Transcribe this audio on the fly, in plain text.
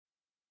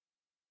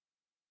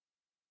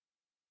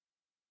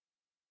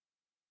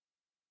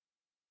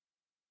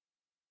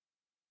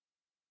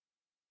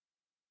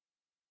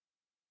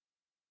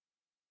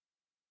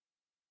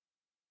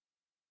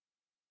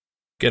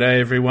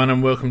G'day everyone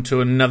and welcome to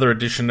another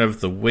edition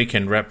of the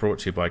Weekend Wrap brought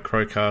to you by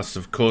CrowCast.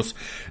 Of course,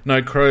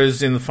 no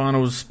Crows in the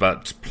finals,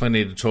 but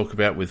plenty to talk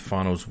about with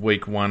finals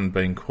week one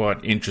being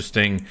quite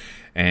interesting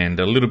and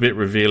a little bit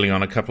revealing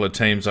on a couple of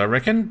teams, I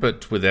reckon.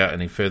 But without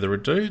any further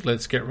ado,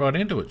 let's get right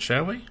into it,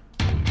 shall we?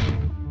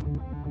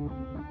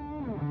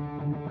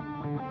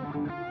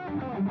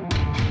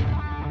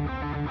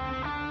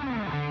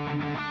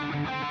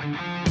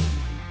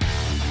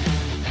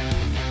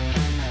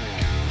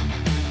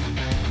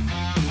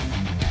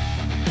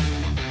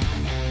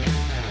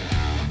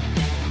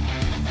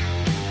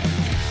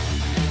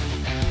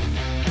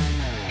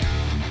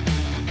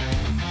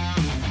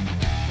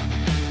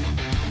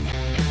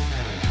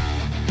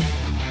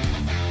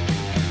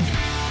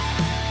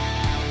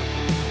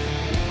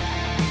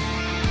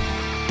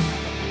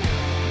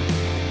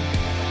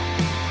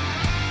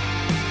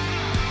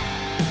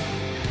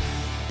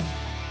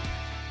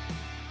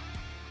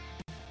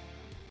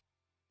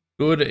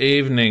 Good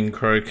evening,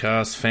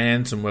 CrowCast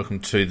fans, and welcome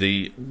to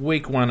the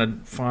Week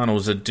 1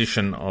 Finals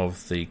edition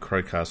of the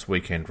CrowCast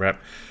Weekend Wrap.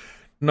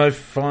 No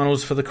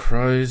finals for the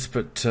Crows,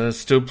 but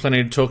still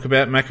plenty to talk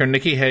about. Macca and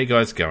Nicky, how you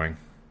guys going?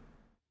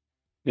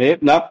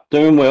 Yep,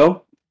 doing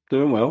well.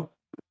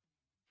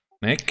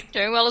 Nick?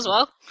 Doing well as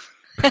well.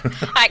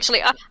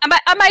 Actually,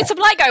 I made some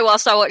Lego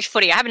whilst I watched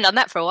footy. I haven't done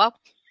that for a while.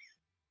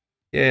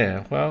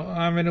 Yeah, well,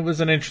 I mean, it was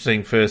an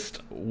interesting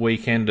first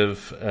weekend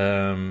of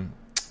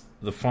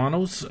the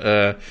finals.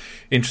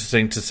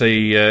 Interesting to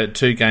see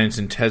two games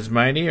in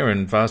Tasmania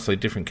and vastly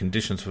different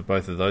conditions for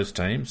both of those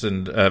teams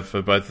and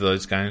for both of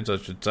those games, I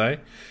should say.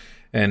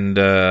 And,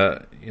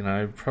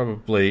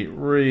 probably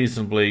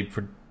reasonably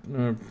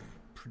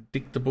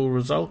predictable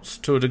results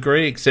to a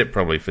degree, except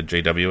probably for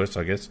GWS,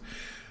 I guess.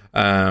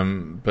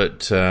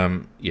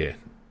 Yeah,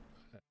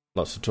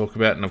 lots to talk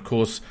about. And, of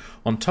course,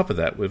 on top of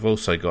that, we've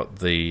also got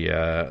the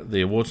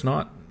awards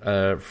night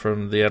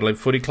from the Adelaide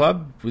Footy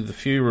Club, with a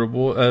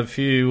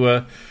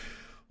few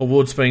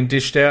awards being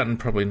dished out and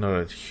probably not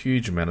a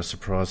huge amount of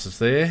surprises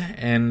there,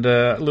 and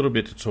a little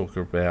bit to talk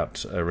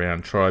about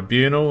around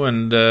tribunal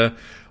and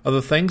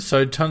other things,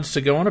 so tons to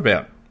go on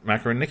about.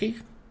 Macca and Nicky?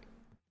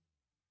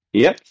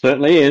 Yep,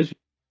 certainly is.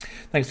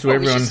 Thanks to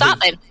everyone. We should start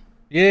then.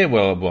 Yeah,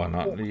 well, why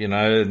not?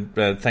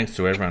 Thanks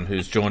to everyone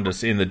who's joined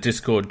us in the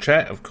Discord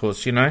chat, of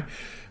course,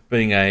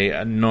 being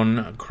a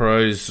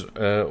non-Crows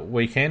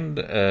weekend,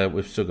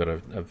 we've still got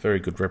a very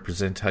good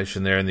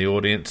representation there in the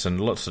audience and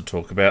lots to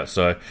talk about.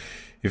 So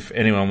if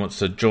anyone wants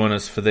to join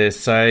us for their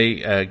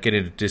say, get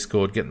into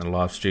Discord, get in the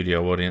live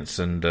studio audience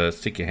and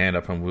stick your hand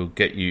up and we'll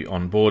get you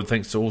on board.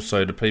 Thanks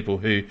also to people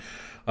who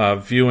are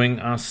viewing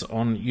us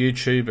on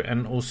YouTube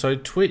and also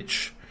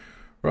Twitch.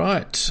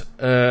 Right,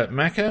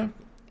 Macca,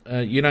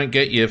 you don't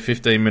get your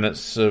 15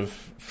 minutes of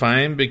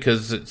fame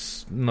because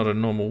it's not a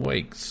normal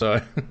week,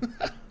 so...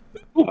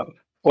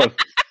 What?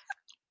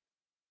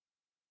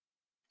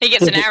 He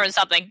gets an hour and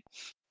something.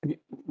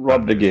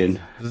 Robbed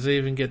again. Does he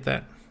even get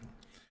that?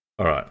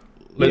 All right,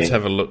 let's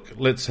have a look.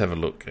 Let's have a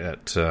look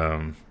at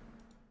the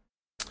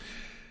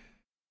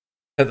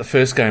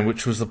first game,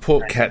 which was the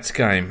Port Cats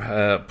game.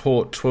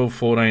 Port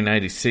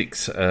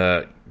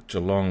 12-14-86,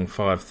 Geelong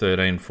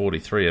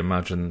 5-13-43, a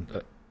margin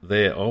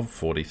there of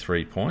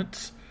 43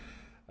 points.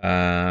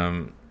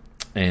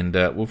 And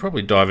we'll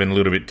probably dive in a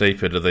little bit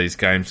deeper to these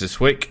games this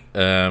week,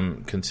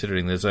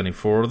 considering there's only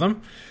 4 of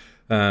them.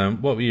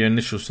 What were your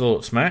initial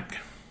thoughts, Mac?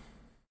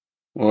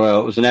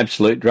 Well, it was an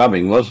absolute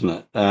drubbing,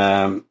 wasn't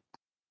it?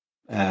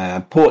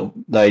 Port,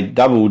 they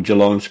doubled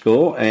Geelong's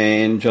score,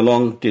 and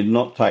Geelong did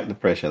not take the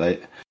pressure.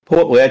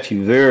 Port were actually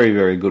very,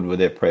 very good with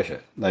their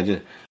pressure.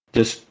 They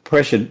just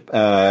pressured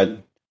Geelong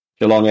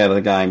out of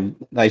the game.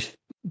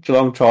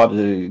 Geelong tried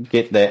to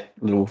get that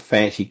little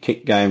fancy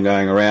kick game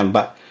going around,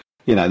 but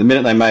the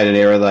minute they made an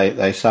error,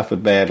 they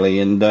suffered badly.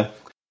 And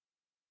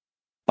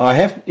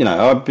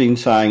I've been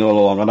saying all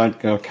along,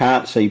 I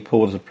can't see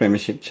Port as a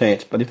premiership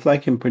chance. But if they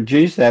can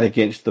produce that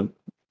against the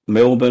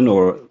Melbourne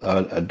or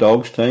a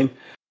Dogs team,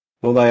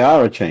 well, they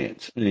are a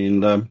chance.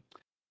 And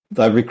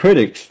they recruit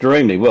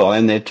extremely well.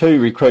 And their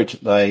 2 recruits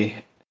that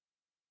they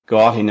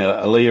got in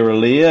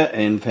Alia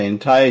and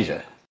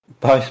Fantasia,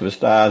 both were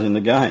stars in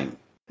the game.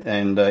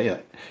 And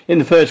in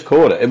the first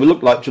quarter, it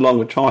looked like Geelong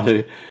were trying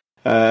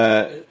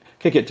to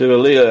kick it to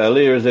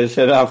Alia as they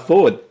set half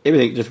forward.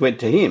 Everything just went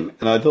to him,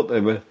 and I thought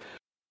they were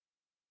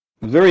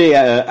very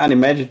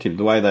unimaginative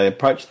the way they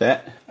approached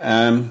that.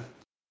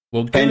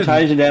 Well, given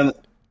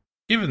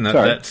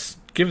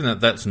that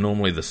that's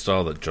normally the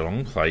style that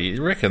Geelong play,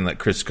 you reckon that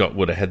Chris Scott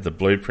would have had the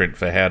blueprint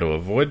for how to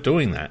avoid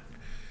doing that?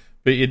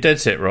 But you're dead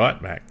set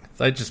right, Mac.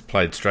 They just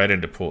played straight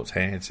into Port's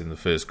hands in the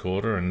first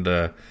quarter, and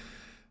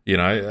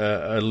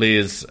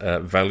Alia's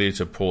value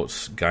to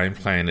Port's game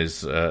plan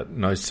is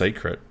no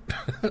secret.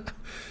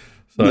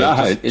 So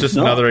no, just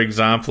another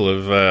example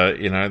of,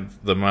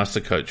 the master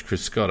coach,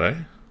 Chris Scott, eh?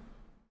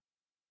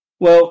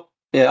 Well,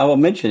 yeah, I'll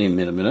mention him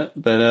in a minute,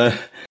 but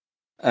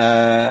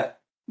a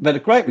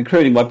great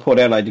recruiting by Port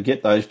Adelaide to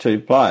get those 2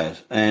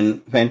 players.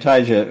 And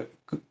Fantasia,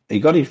 he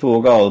got his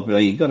 4 goals,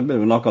 but he got a bit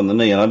of a knock on the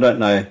knee, and I don't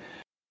know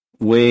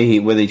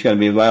whether he's going to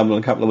be available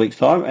in a couple of weeks'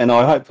 time, and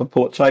I hope for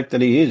Port's sake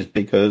that he is,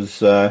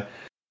 because I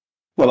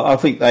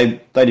think they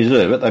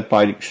deserve it. They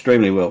played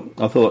extremely well.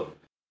 I thought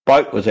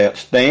Boat was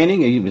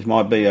outstanding. He was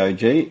my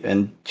BOG,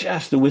 and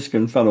just a whisker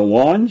in front of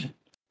Wines.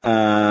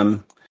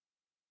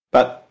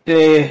 But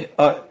yeah,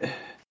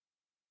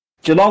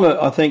 Geelong,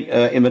 I think,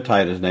 are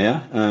imitators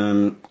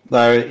now.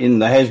 They're in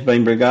the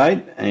has-been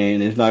brigade,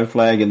 and there's no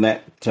flag in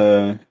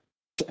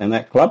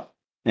that club.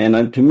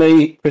 And to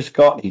me, Chris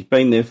Scott, he's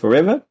been there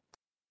forever.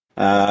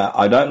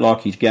 I don't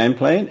like his game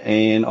plan,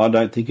 and I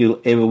don't think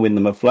he'll ever win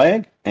them a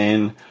flag.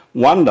 And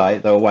one day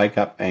they'll wake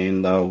up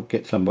and they'll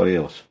get somebody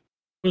else.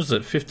 Was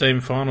it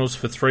 15 finals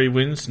for 3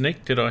 wins,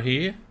 Nick? Did I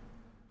hear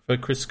for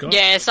Chris Scott?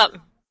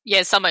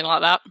 Yeah, something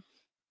like that.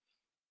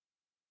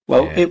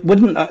 Well, he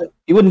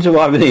wouldn't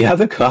survive any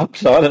other club,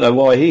 so I don't know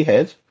why he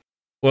has.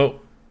 Well,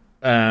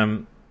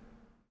 the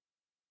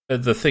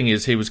thing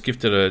is, he was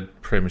gifted a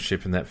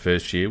premiership in that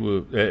first year.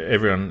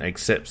 Everyone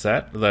accepts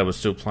that. They were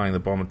still playing the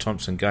Bomber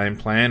Thompson game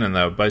plan, and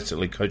they were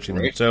basically coaching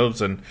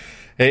themselves. And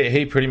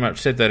he pretty much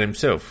said that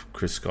himself,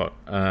 Chris Scott.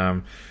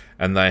 And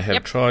they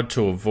have tried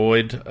to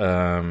avoid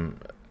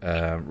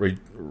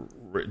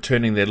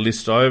turning their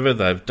list over.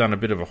 They've done a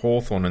bit of a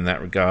Hawthorn in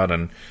that regard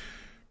and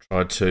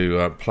tried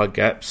to plug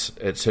gaps,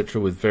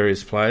 etc., with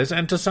various players.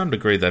 And to some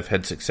degree, they've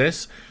had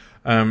success.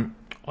 I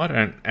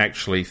don't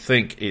actually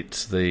think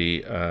it's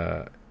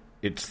the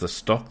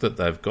stock that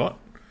they've got.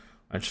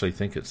 I actually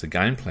think it's the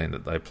game plan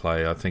that they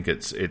play. I think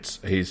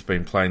he's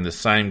been playing the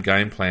same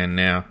game plan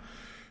now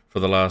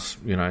for the last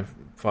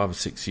 5 or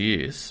 6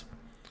 years,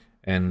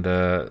 and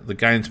the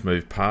game's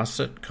moved past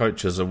it.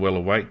 Coaches are well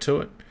awake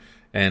to it,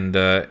 and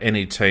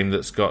any team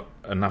that's got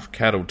enough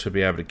cattle to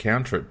be able to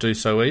counter it do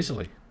so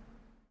easily.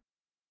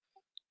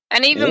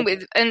 And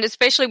and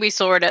especially we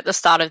saw it at the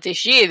start of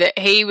this year, that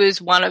he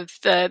was one of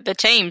the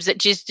teams that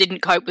just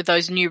didn't cope with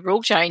those new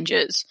rule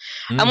changes.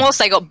 And whilst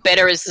they got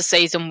better as the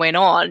season went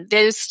on,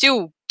 there's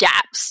still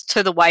gaps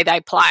to the way they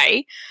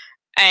play.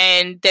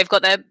 And they've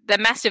got the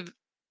massive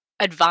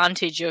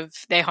advantage of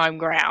their home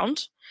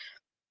ground.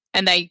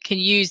 And they can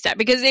use that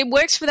because it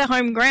works for their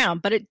home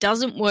ground, but it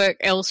doesn't work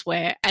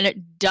elsewhere. And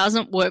it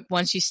doesn't work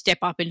once you step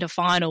up into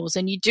finals.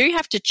 And you do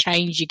have to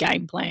change your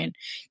game plan.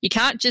 You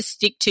can't just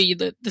stick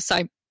to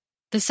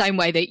the same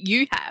way that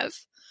you have.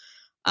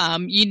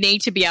 You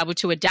need to be able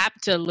to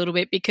adapt a little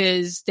bit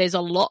because there's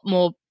a lot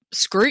more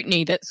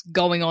scrutiny that's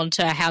going on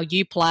to how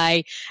you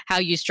play, how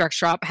you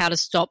structure up, how to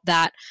stop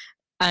that,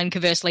 and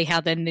conversely, how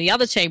then the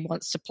other team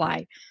wants to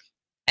play.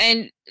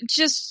 And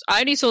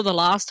I only saw the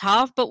last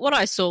half, but what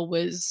I saw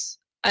was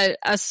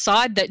a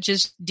side that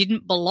just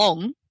didn't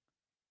belong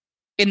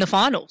in the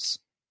finals.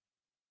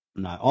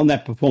 No, on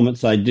that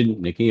performance they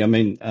didn't, Nicky. I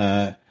mean,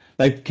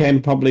 they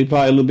can probably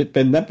play a little bit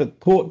better than that, but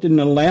Port didn't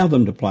allow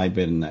them to play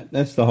better than that.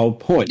 That's the whole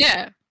point.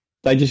 Yeah.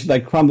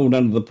 They crumbled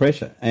under the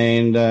pressure.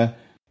 And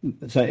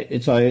so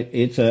it's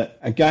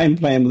a game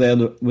plan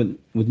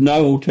with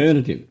no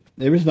alternative.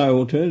 There is no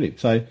alternative.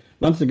 So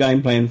once the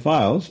game plan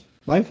fails,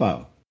 they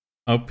fail.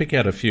 I'll pick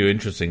out a few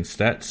interesting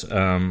stats.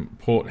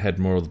 Port had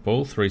more of the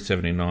ball,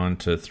 379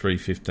 to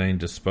 315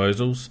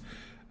 disposals,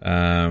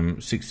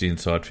 60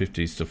 inside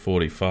 50s to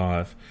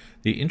 45.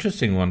 The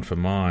interesting one for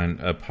mine,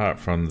 apart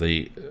from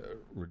the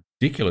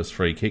ridiculous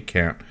free kick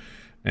count,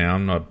 now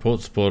I'm not a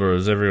Port supporter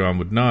as everyone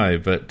would know,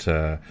 but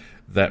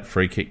that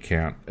free kick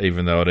count,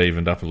 even though it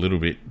evened up a little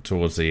bit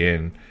towards the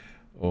end,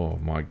 oh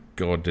my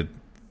God, did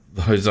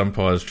those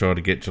umpires try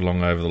to get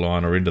Geelong over the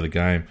line or into the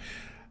game.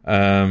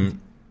 The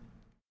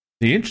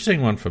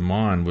interesting one for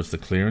mine was the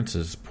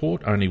clearances.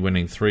 Port only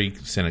winning 3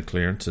 centre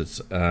clearances,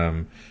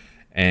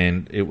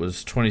 and it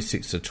was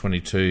 26 to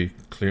 22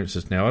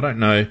 clearances. Now, I don't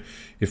know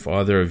if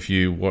either of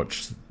you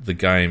watched the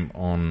game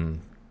on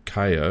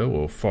KO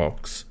or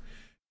Fox.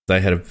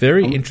 They had a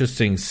very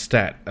interesting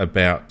stat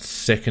about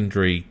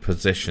secondary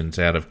possessions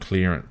out of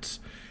clearance.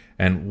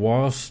 And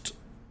whilst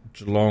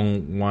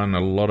Geelong won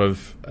a lot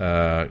of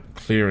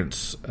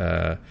clearance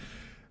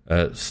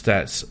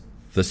stats,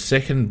 the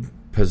second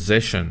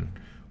possession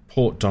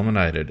Port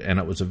dominated, and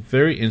it was a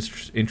very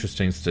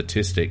interesting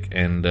statistic,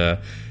 and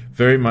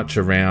very much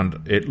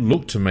around, it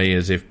looked to me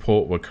as if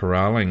Port were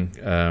corralling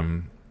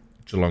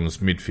Geelong's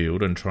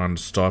midfield and trying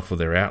to stifle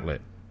their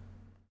outlet.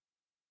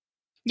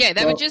 Yeah,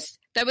 they were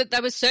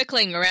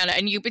circling around it,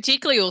 and you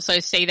particularly also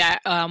see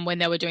that when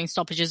they were doing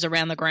stoppages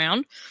around the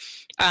ground,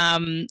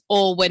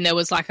 or when there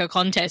was like a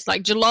contest.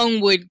 Like Geelong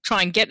would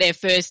try and get there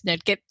first,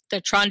 and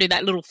they'd try and do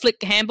that little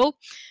flick handball.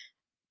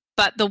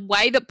 But the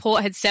way that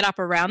Port had set up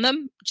around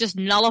them just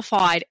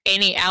nullified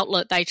any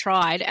outlet they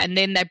tried, and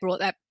then they brought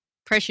that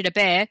pressure to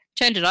bear,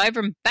 turned it over,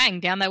 and bang,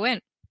 down they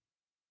went.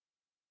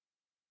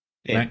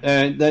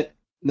 Yeah,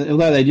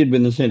 although they did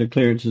win the centre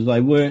clearances,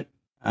 they weren't.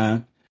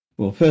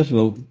 Well, first of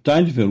all,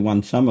 Dangerfield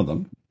won some of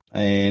them,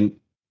 and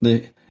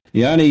the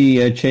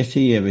only chest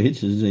he ever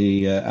hits is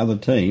the other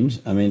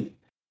teams. I mean,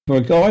 for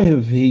a guy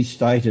of his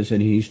status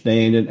and his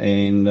standard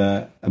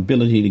and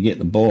ability to get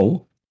the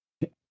ball,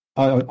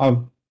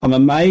 I'm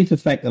amazed at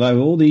the fact that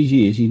over all these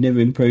years he's never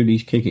improved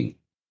his kicking.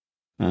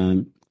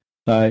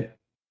 So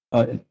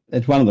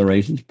it's one of the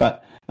reasons,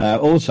 but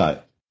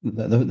also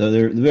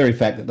the very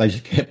fact that they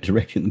just kept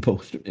directing the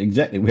ball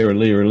exactly where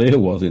Alir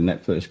was in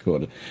that first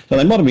quarter. So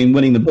they might have been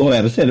winning the ball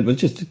out of set, but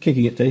just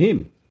kicking it to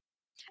him.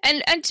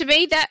 And to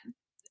me, that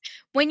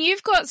when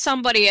you've got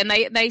somebody and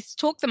they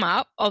talk them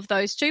up of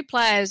those two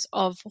players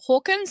of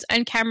Hawkins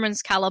and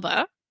Cameron's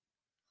calibre,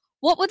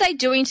 what were they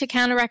doing to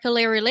counteract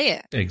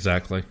Alir?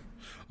 Exactly.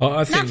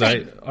 I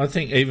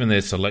think even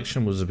their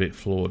selection was a bit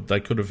flawed. They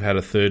could have had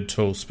a third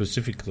tall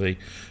specifically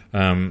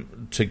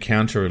to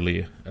counter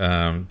Alir,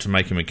 to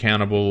make him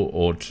accountable,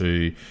 or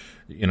to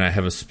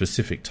have a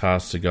specific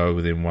task to go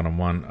with him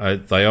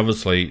one-on-one. They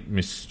obviously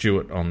missed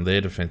Stewart on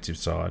their defensive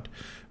side,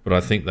 but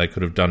I think they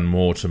could have done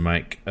more to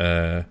make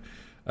Alir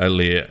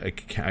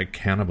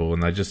accountable,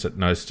 and they just at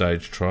no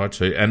stage tried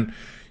to. And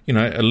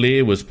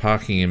Alir was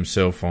parking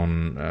himself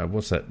on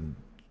what's that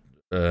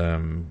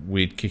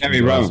weird kicking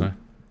style?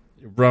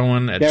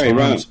 Rowan at Gary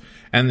times,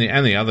 Rowan.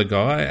 and the other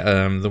guy,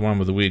 the one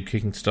with the weird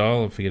kicking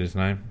style, I forget his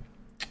name.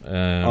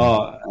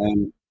 Yeah,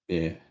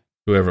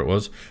 whoever it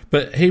was,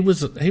 but he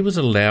was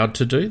allowed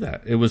to do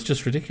that. It was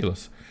just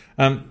ridiculous.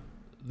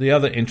 The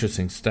other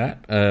interesting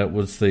stat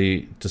was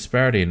the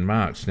disparity in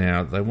marks.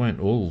 Now they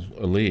weren't all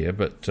Alir,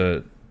 but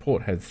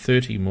Port had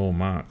 30 more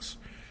marks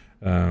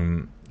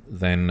than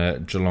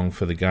Geelong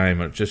for the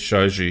game. It just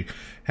shows you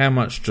how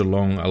much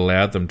Geelong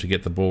allowed them to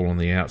get the ball on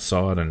the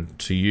outside and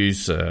to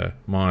use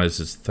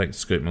Myers, thanks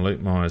to Scoot Malik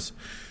Myers,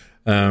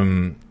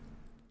 and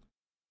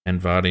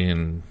Vardy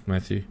and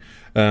Matthew.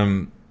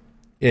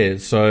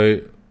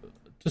 So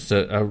just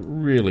a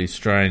really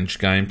strange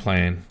game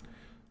plan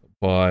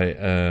by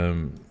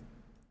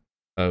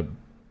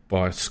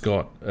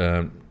Scott.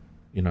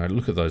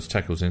 Look at those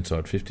tackles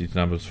inside 50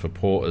 numbers for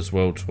Port as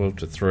well,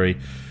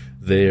 12-3.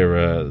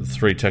 They're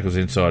 3 tackles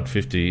inside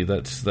 50.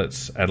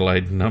 That's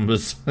Adelaide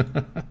numbers.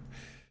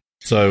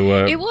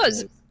 So it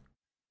was.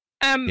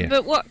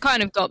 But what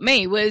kind of got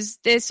me was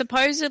they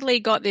supposedly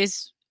got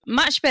this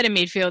much better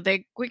midfield. They're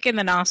quicker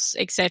than us,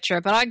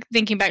 etc. But I'm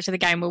thinking back to the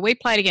game where we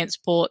played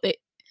against Port,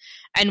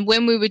 and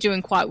when we were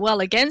doing quite well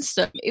against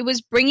them, it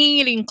was bringing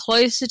it in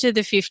closer to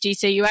the 50,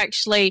 so you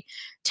actually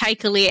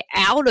take Alir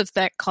out of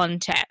that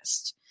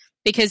contest,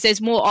 because there's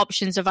more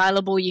options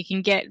available. You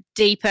can get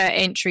deeper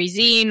entries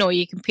in, or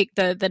you can pick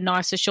the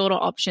nicer, shorter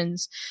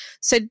options.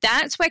 So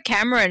that's where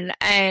Cameron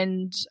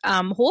and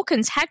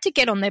Hawkins had to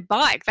get on their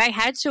bike. They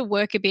had to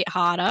work a bit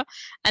harder,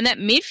 and that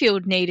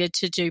midfield needed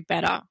to do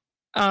better.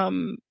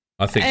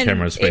 I think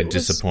Cameron's been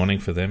disappointing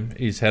for them.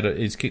 He's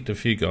kicked a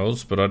few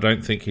goals, but I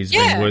don't think he's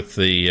been worth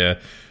the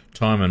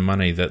time and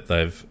money that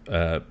they've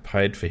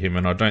paid for him,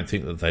 and I don't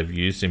think that they've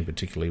used him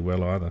particularly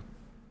well either.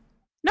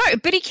 No,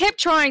 but he kept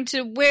trying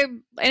to. Where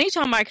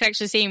anytime I could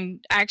actually see him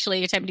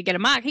actually attempting to get a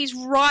mark, he's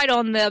right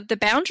on the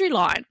boundary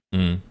line.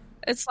 Mm.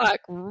 It's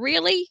like,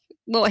 really?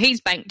 Well, he's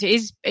banked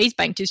his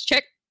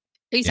check.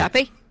 He's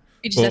happy.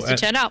 He just has to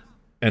turn up.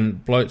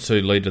 And blokes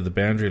who lead to the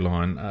boundary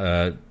line,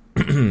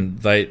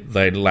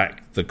 they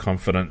lack the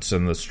confidence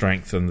and the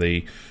strength and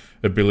the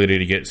ability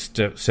to get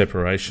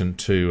separation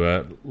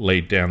to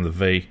lead down the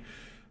V,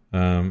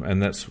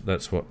 and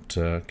that's what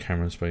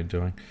Cameron's been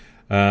doing.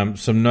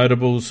 Some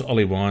notables: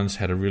 Ollie Wines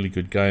had a really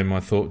good game. I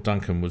thought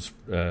Duncan was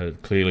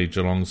clearly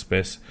Geelong's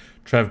best.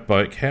 Trav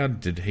Boak, how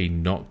did he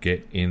not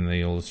get in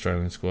the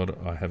All-Australian squad?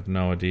 I have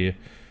no idea.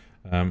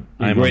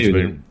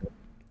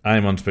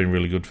 Amon's been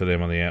really good for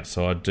them on the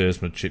outside.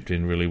 Dersma chipped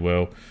in really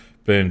well.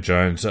 Burn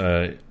Jones,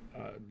 a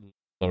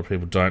lot of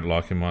people don't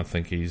like him. I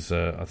think he's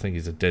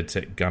a dead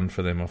set gun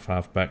for them off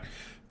halfback.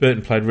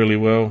 Burton played really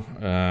well.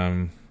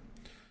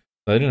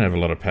 They didn't have a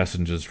lot of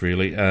passengers,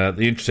 really. The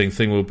interesting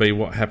thing will be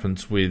what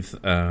happens with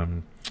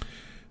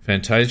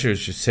Fantasia,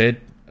 as you said.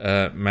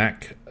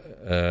 Mac,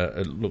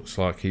 it looks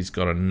like he's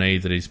got a knee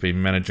that he's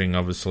been managing,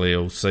 obviously,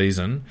 all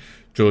season.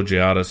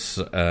 Georgiadis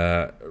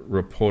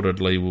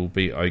reportedly will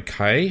be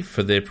okay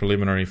for their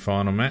preliminary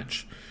final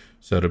match.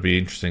 So it'll be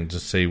interesting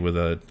to see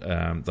whether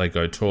they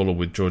go taller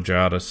with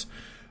Georgiadis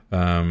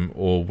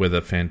or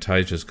whether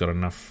Fantasia's got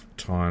enough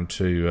time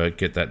to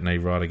get that knee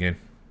right again.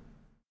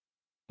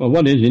 Well,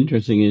 what is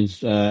interesting is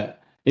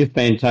if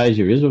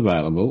Fantasia is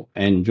available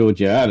and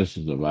Georgiadis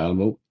is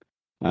available,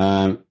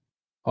 I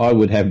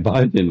would have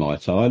both in my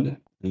side.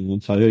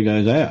 And so who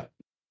goes out?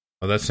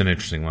 Well, that's an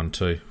interesting one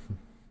too.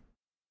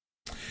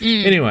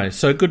 Anyway,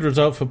 so good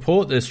result for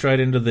Port. They're straight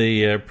into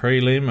the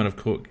prelim, and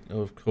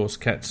of course,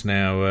 Cats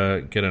now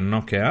get a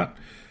knockout.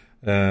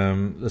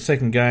 The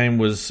second game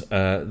was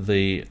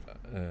the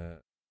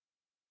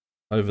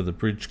over the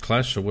bridge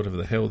clash, or whatever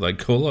the hell they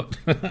call it,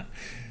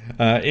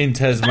 in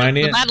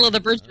Tasmania. The Battle of the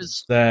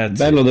Bridges.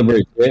 Battle of the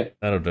Bridge, yeah.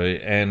 That'll do.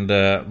 And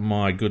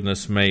my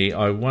goodness me,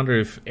 I wonder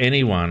if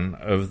any one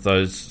of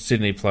those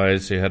Sydney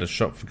players who had a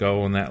shot for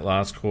goal in that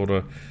last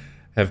quarter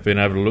have been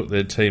able to look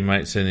their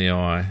teammates in the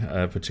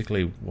eye,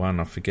 particularly one,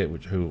 I forget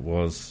who it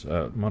was,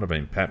 might have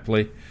been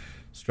Papley,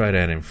 straight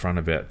out in front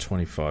about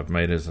 25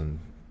 metres, and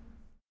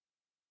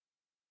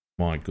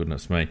my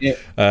goodness me.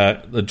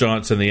 Yeah. The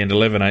Giants in the end,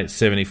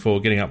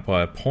 11-8-74, getting up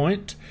by a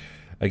point.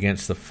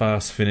 against the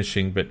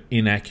fast-finishing but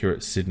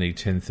inaccurate Sydney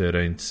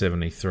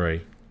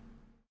 10-13-73.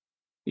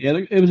 Yeah,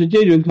 it was a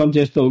genuine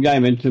contest all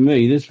game, and to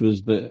me, this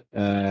was the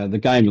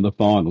game of the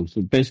finals,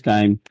 the best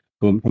game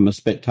from a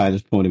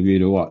spectator's point of view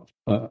to watch.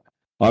 I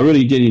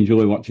really did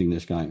enjoy watching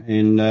this game,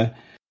 and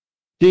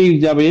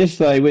GWS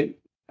they went.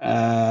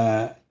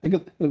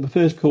 The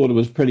first quarter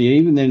was pretty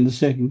even. Then the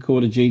second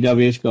quarter,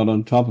 GWS got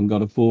on top and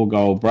got a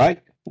 4-goal break,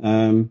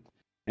 and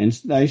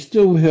they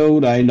still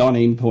held a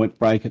 19-point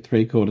break at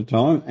three-quarter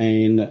time,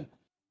 and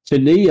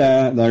Sydney,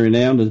 they're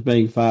renowned as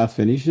being fast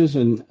finishers,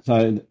 and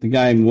so the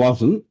game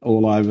wasn't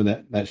all over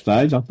that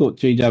stage. I thought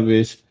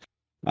GWS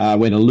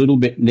went a little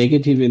bit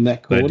negative in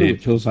that quarter,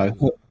 which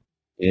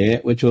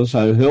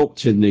also helped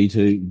Sydney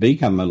to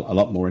become a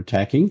lot more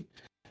attacking.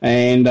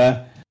 And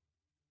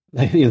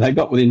they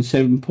got within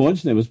 7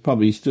 points, and there was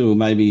probably still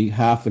maybe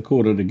half the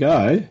quarter to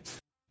go,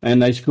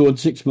 and they scored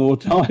 6 more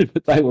times,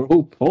 but they were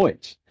all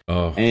points.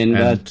 Oh,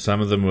 and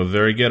some of them were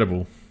very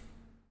gettable.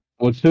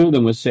 Well, 2 of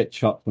them were set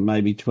shot from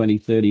maybe 20,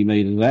 30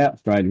 metres out,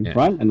 straight in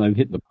front, and they've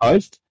hit the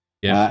post.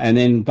 Yeah. And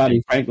then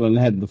Buddy Franklin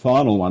had the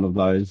final one of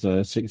those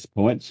 6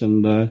 points,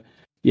 and,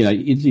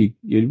 you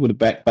would have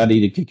backed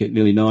Buddy to kick it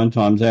nearly 9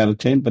 times out of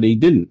 10, but he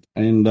didn't.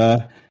 And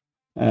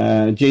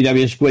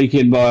GWS squeaked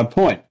in by a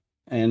point.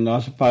 And I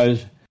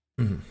suppose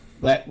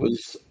that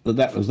was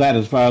that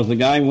as far as the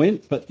game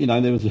went. But,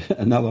 there was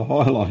another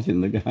highlight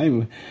in the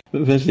game.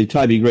 But firstly,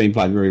 Toby Green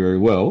played very, very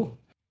well.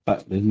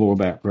 But there's more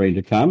about Green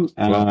to come.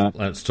 Well,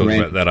 let's talk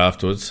about that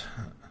afterwards.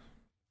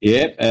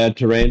 Yeah,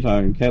 Taranto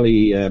and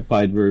Kelly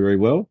played very, very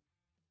well.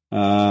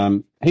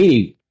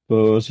 He,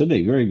 for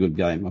Sydney, very good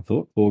game, I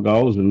thought. 4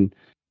 goals and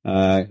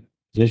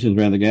possessions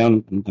around the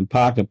ground. And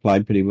Parker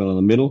played pretty well in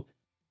the middle.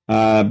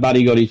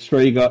 Buddy got his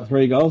 3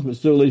 goals, but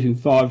still losing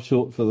 5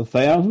 short for the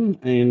 1,000.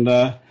 And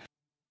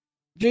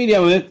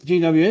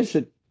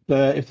GWS,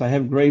 if they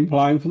have Green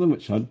playing for them,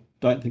 which I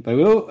don't think they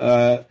will,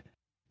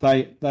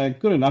 they're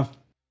good enough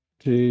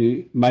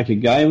to make a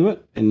game of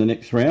it in the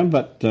next round,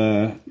 but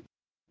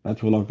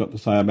that's all I've got to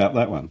say about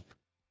that one.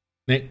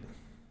 Nick?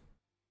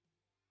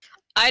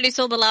 I only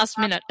saw the last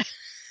minute.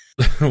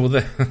 Well,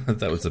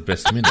 that was the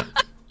best minute.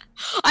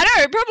 I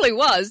know, it probably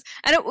was.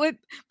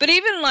 But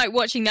even like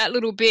watching that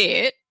little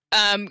bit,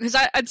 because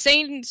I'd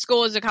seen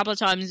scores a couple of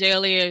times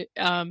earlier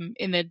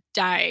in the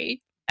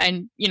day,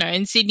 and,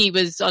 and Sydney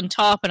was on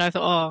top, and I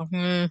thought,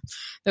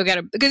 they'll get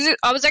it. Because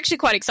I was actually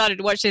quite excited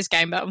to watch this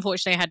game, but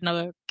unfortunately I had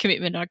another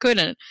commitment and I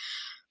couldn't.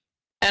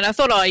 And I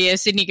thought,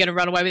 Sydney going to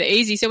run away with it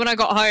easy. So when I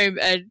got home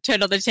and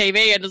turned on the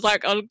TV and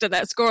I looked at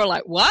that score,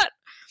 like, what?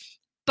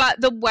 But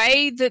the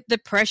way that the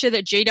pressure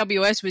that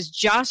GWS was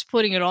just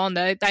putting it on,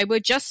 they were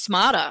just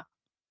smarter,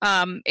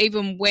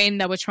 even when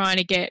they were trying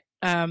to get,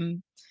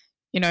 some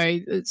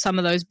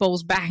of those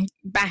balls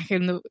back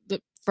in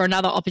for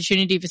another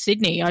opportunity for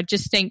Sydney. I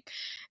just think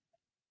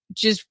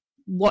just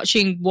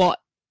watching what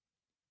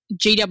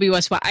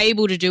GWS were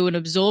able to do and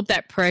absorb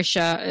that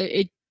pressure,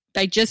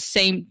 they just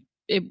seemed,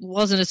 it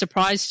wasn't a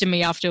surprise to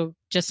me after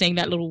just seeing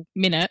that little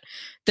minute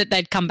that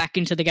they'd come back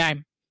into the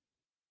game.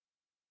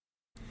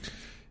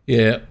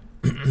 Yeah,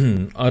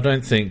 I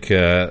don't think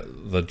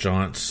the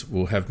Giants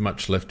will have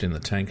much left in the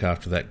tank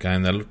after that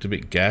game. They looked a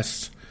bit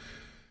gassed.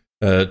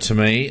 To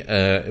me,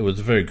 it was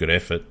a very good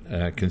effort,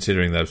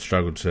 considering they've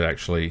struggled to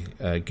actually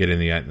get in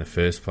the 8 in the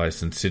first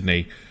place. And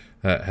Sydney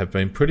have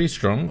been pretty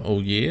strong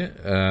all year.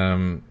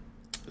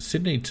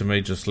 Sydney, to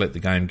me, just let the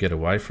game get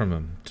away from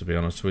them, to be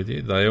honest with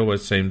you. They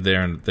always seemed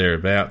there and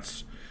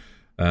thereabouts,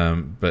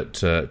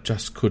 but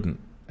just couldn't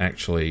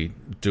actually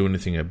do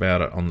anything about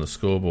it on the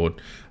scoreboard.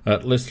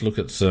 Let's look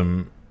at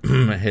some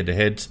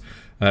head-to-heads.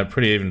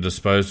 Pretty even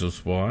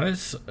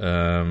disposals-wise.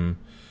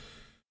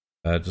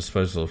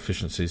 Disposal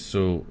efficiency is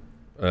still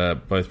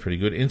both pretty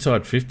good.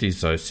 Inside 50s,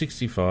 though,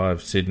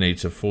 65 Sydney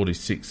to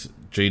 46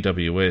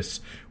 GWS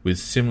with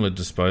similar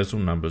disposal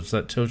numbers.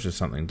 That tells you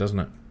something, doesn't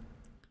it?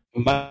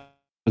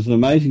 It's an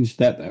amazing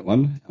stat, that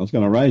one. I was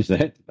going to raise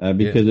that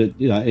because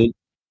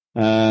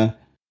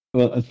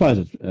well, I suppose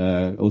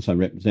it's also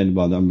represented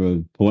by the number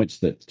of points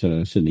that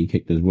Sydney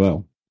kicked as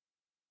well.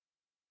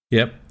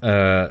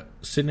 Yep.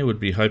 Sydney would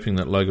be hoping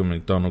that Logan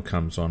McDonald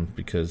comes on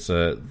because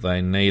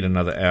they need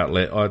another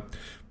outlet.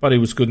 But he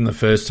was good in the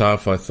first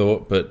half, I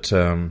thought, but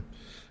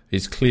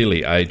he's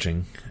clearly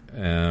ageing.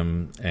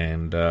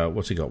 And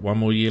what's he got? 1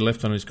 more year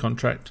left on his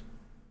contract?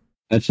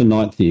 That's the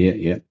 9th year,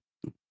 yeah.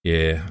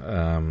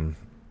 Yeah.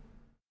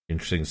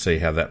 Interesting to see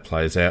how that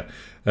plays out.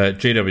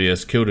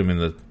 GWS killed him in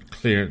the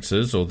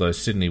clearances, although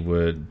Sydney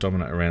were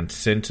dominant around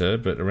centre,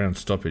 but around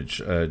stoppage,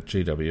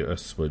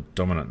 GWS were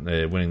dominant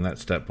there, winning that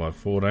stat by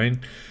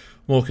 14.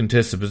 More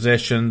contested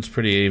possessions,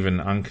 pretty even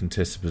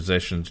uncontested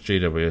possessions.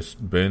 GWS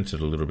burnt it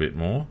a little bit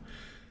more.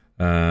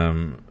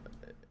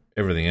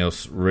 Everything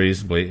else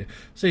reasonably.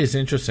 See, it's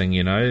interesting,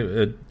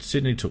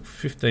 Sydney took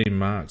 15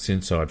 marks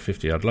inside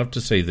 50. I'd love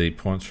to see the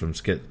points from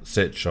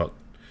set shot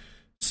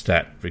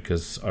stat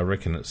because I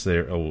reckon it's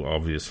there. Oh,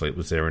 obviously, it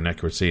was their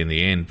inaccuracy in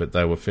the end, but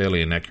they were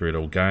fairly inaccurate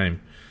all game.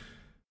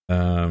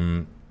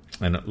 And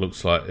it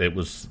looks like it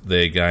was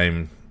their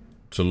game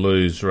to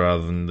lose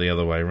rather than the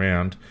other way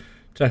around.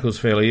 Tackles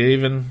fairly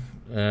even,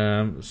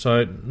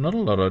 so not a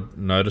lot of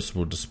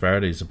noticeable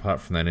disparities apart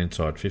from that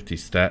inside 50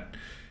 stat.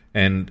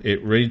 And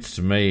it reads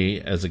to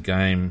me as a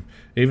game,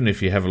 even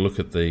if you have a look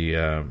at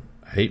the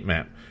heat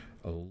map,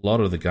 a lot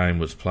of the game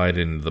was played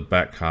in the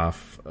back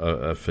half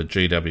for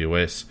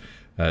GWS,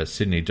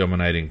 Sydney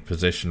dominating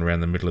possession around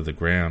the middle of the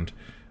ground.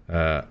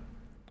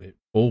 It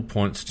all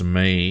points to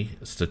me,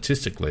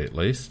 statistically at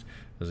least,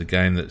 as a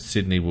game that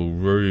Sydney will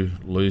rue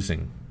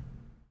losing.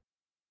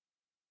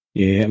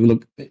 Yeah,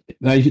 look,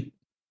 the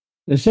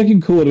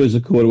second quarter was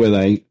a quarter where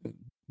they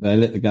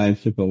let the game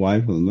slip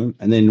away from them,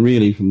 and then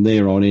really from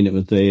there on in, it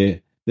was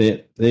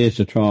theirs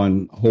to try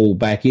and haul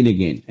back in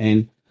again.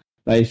 And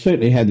they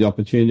certainly had the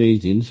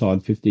opportunities, the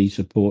inside 50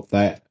 support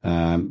that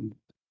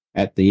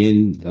at the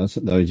end,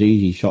 those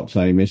easy shots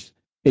they missed.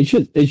 It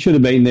should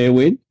have been their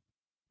win.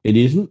 It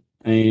isn't,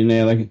 and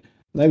now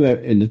they were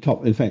in the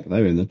top. In fact,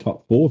 they were in the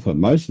top 4 for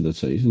most of the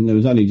season. It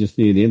was only just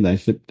near the end they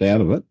slipped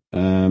out of it.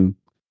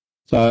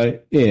 So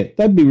yeah,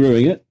 they'd be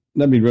ruining it.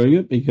 They'd be ruining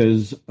it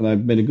because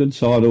they've been a good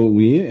side all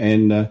year,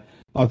 and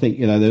I think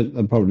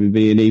they'll probably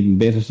be an even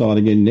better side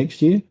again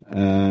next year.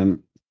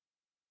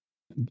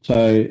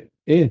 So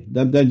yeah,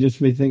 they'd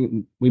just be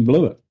thinking we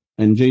blew it,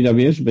 and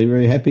GWS would be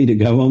very happy to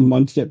go on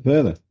one step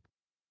further.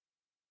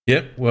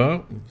 Yep,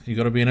 well, you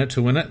got to be in it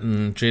to win it,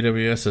 and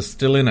GWS are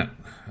still in it.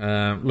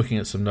 Looking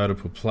at some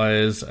notable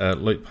players,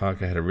 Luke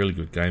Parker had a really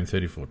good game,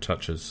 34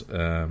 touches.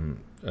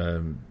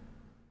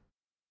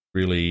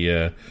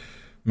 Really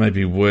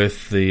maybe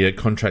worth the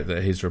contract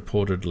that he's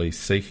reportedly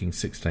seeking,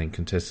 16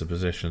 contested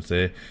possessions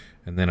there,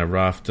 and then a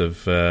raft of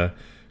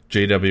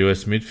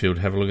GWS midfield.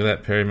 Have a look at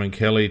that, Perryman,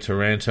 Kelly,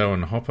 Taranto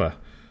and Hopper.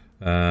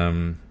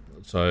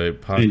 So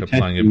Parker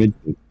playing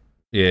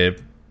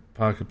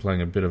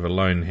a bit of a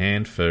lone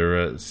hand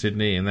for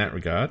Sydney in that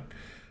regard.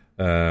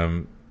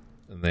 And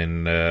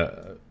then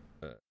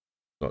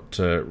got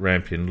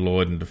Rampion,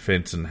 Lloyd in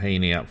defence and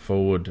Heaney up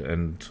forward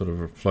and sort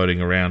of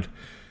floating around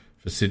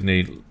for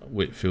Sydney.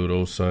 Whitfield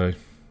also.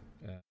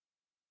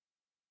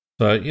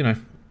 So,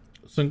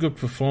 some good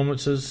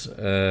performances,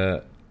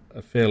 a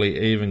fairly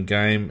even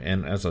game,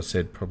 and as I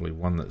said, probably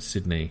one that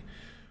Sydney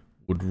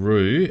would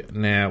rue.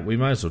 Now, we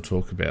may as well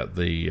talk about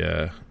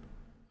the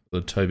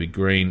Toby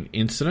Green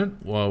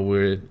incident while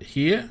we're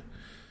here.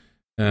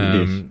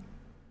 To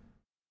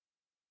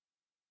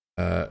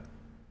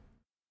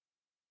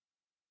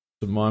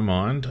my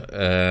mind,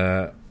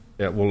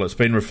 it's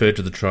been referred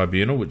to the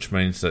tribunal, which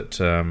means that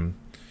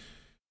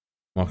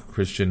Michael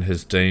Christian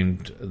has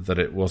deemed that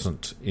it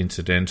wasn't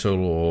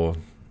incidental, or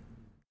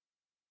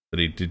that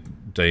he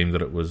did deem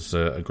that it was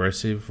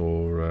aggressive,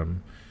 or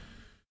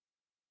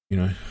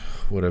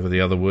whatever the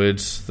other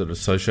words that are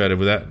associated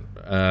with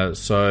that.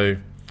 So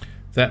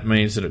that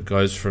means that it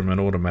goes from an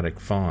automatic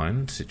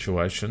fine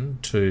situation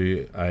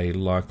to a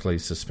likely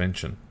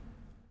suspension.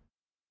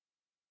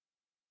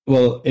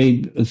 Well,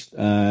 because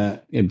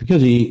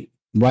he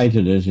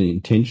rated it as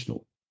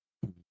intentional,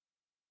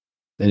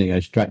 then it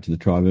goes straight to the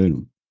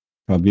tribunal.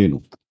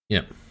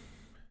 Yep.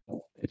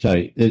 So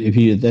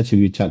if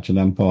you touch an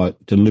umpire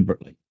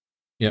deliberately.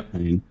 Yep.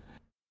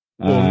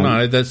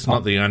 No, that's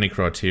not the only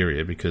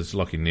criteria, because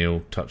Lachie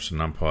Neale touched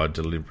an umpire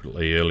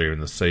deliberately earlier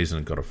in the season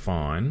and got a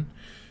fine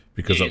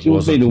because it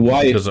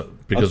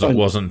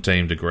wasn't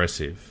deemed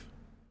aggressive.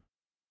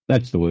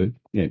 That's the word.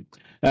 Yeah.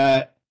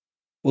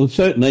 Well,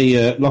 certainly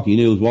Lachie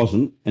Neale's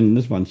wasn't, and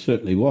this one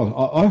certainly was.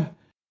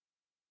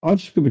 I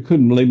just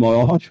couldn't believe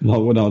my eyes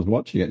when I was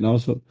watching it, and I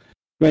was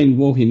Green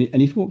walking,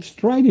 and he walked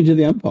straight into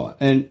the umpire,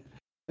 and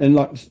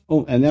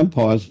the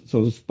umpires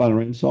sort of spun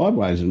around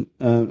sideways, and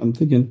I'm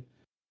thinking,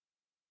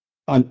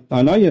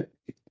 I know you.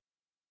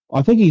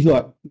 I think he's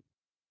like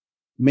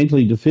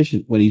mentally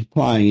deficient when he's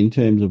playing in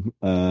terms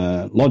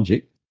of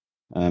logic,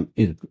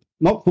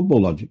 not football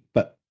logic,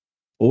 but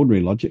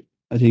ordinary logic.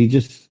 As he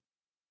just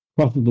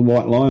crosses the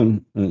white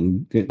line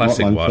and gets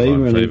classic white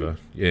line fever.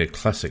 Yeah,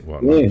 classic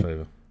white line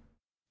fever.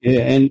 Yeah,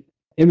 and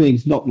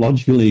everything's not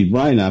logically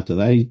brain after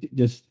that. He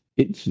just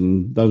hits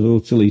and does all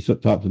silly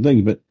types of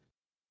things. But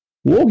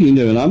walking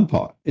to an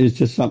umpire is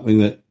just something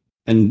that,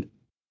 and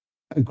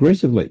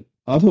aggressively,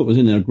 I thought it was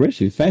in an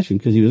aggressive fashion,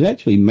 because he was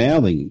actually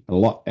mouthing a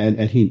lot at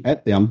him,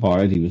 at the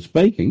umpire as he was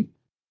speaking.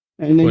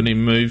 And then, when he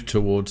moved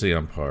towards the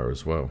umpire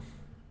as well.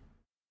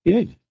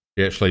 Yeah.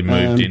 He actually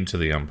moved into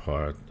the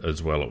umpire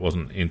as well. It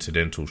wasn't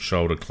incidental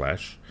shoulder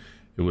clash.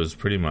 It was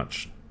pretty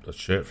much a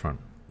shirt front.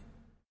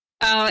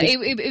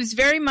 It was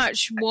very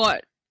much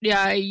what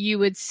you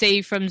would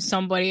see from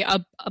somebody,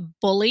 a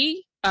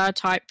bully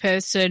type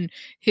person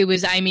who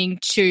was aiming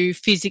to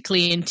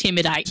physically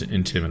intimidate.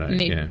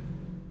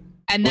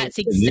 And that's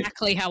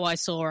exactly how I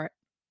saw it.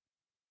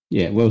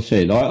 Yeah, well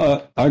said.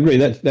 I agree.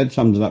 That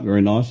sums it up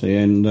very nicely.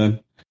 And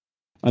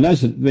I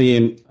noticed that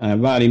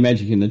Vardy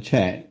Magic in the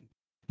chat,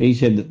 he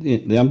said that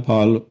the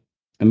umpire looked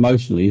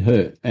emotionally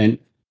hurt. And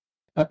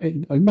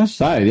I must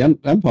say, the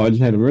umpire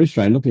just had a very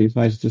strange look at his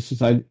face just to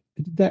say,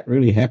 did that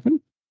really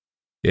happen?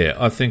 Yeah,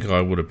 I think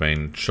I would have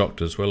been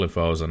shocked as well if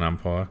I was an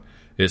umpire.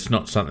 It's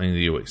not something that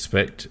you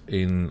expect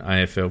in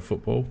AFL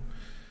football.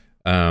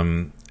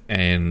 And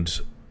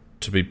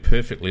to be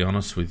perfectly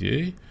honest with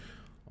you,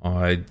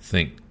 I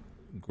think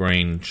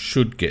Green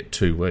should get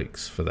 2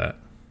 weeks for that.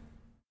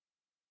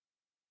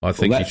 I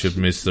think he should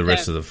miss the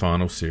rest of the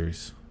final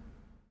series.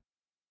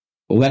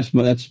 Well,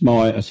 that's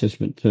my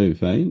assessment too,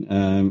 Fiend.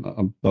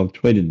 I've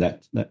tweeted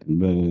that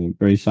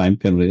very same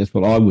penalty. That's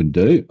what I would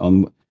do.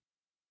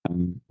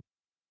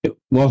 It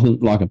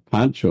wasn't like a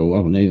punch or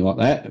wasn't anything like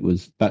that.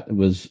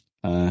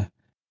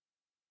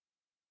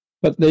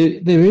 But there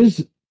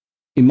is.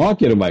 He might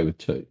get away with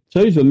 2.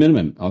 2's the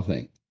minimum, I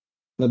think.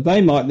 But they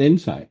might then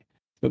say,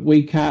 but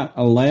we can't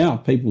allow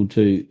people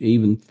to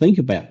even think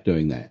about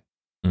doing that.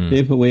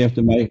 Therefore, we have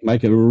to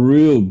make a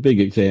real big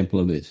example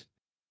of this.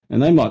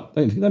 And they might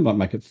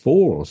make it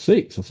 4 or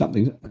 6 or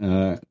something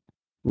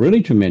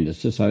really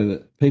tremendous, just so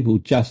that people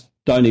just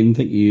don't even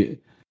think you'd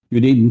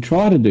even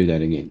try to do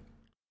that again.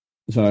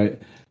 So,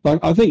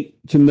 I think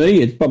to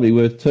me it's probably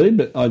worth 2,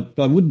 but I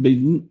would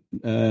be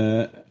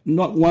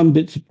not one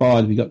bit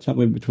surprised if you got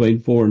somewhere between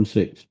 4 and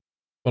 6.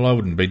 Well, I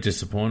wouldn't be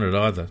disappointed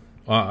either.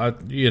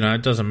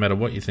 It doesn't matter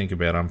what you think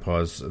about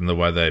umpires and the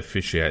way they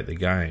officiate the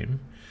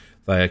game.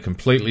 They are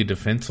completely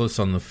defenceless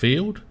on the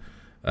field.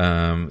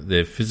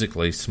 They're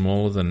physically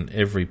smaller than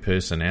every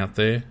person out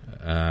there.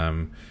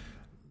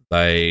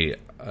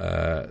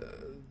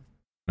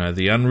 The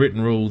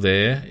unwritten rule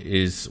there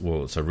is,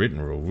 well, it's a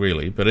written rule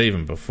really, but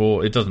even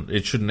before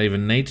it shouldn't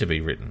even need to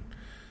be written.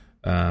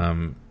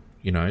 That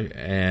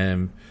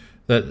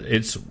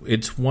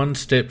it's one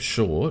step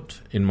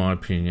short, in my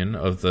opinion,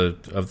 of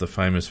the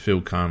famous Phil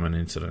Carman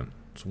incident.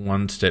 It's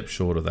one step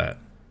short of that.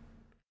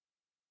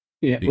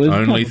 Yeah, the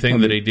only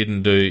thing that he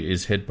didn't do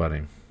is headbutt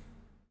him.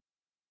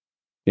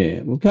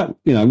 Yeah, well,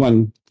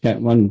 one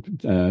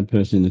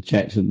person in the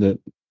chat said that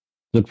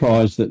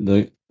surprised that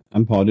the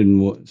umpire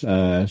didn't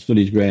stood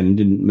his ground and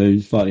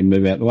didn't slightly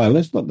move out the way. Well,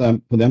 that's not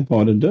for the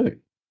umpire to do.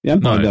 The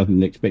umpire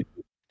doesn't expect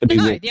to be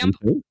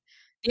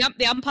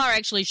the umpire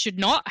actually should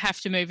not have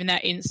to move in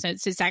that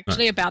instance. It's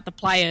actually about the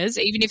players.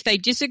 Even if they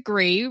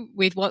disagree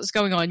with what's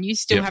going on, you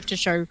still have to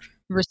show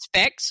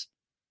respect.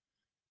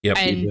 Yep.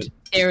 And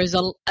there is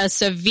a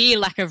severe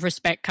lack of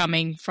respect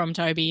coming from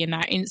Toby in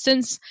that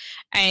instance.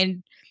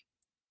 And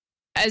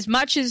as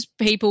much as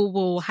people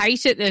will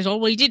hate it,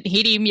 he didn't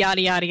hit him,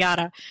 yada, yada,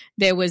 yada.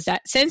 There was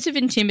that sense of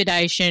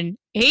intimidation.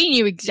 He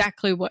knew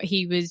exactly what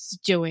he was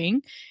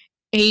doing.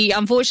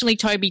 Unfortunately,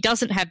 Toby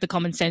doesn't have the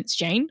common sense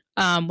gene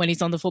when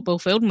he's on the football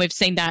field, and we've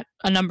seen that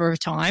a number of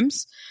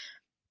times.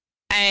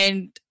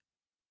 And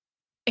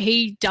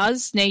he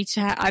does need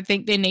to, I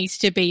think there needs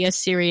to be a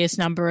serious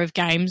number of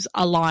games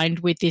aligned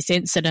with this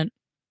incident.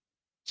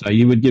 So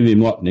you would give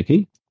him what,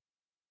 Nikki?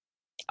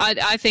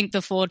 I think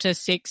the 4 to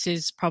 6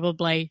 is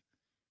probably,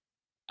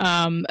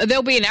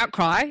 there'll be an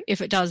outcry if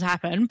it does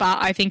happen, but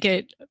I think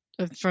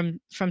from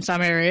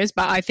some areas,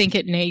 but I think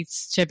it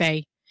needs to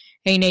be.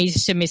 He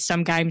needs to miss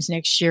some games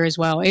next year as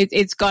well.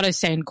 It's got to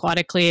send quite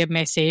a clear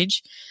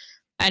message,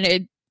 and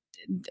it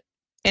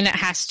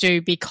has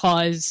to,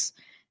 because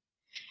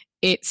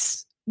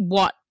it's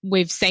what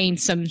we've seen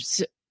some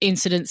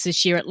incidents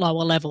this year at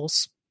lower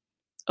levels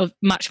of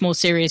much more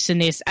serious than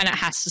this, and it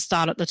has to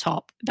start at the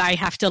top. They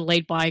have to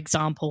lead by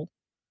example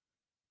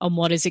on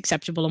what is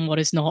acceptable and what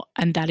is not,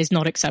 and that is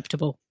not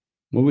acceptable.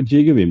 What would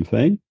you give him,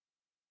 Fang?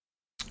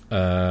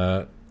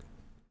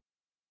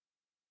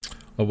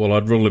 Well,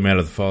 I'd rule him out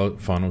of the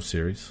final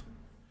series.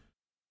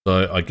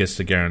 So I guess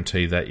to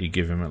guarantee that, you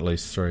give him at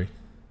least 3.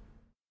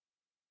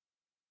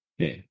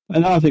 Yeah,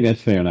 and I think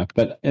that's fair enough.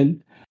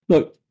 And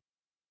look,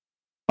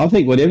 I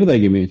think whatever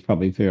they give him is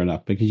probably fair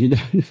enough, because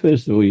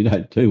first of all, you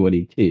don't do what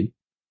he did,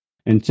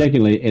 and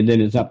secondly, and then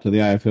it's up to the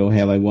AFL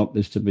how they want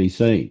this to be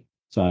seen.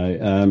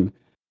 So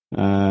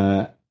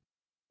 2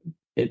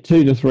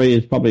 to 3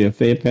 is probably a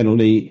fair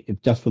penalty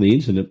just for the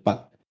incident,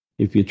 but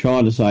if you're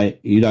trying to say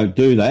you don't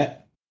do that,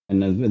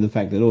 and the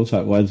fact that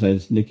also it was,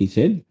 as Nikki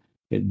said,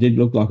 it did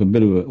look like a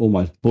bit of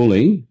almost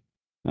bullying.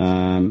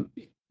 So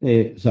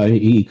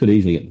he could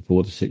easily get the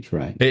 4 to 6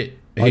 range.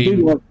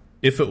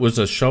 If it was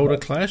a shoulder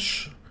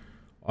clash,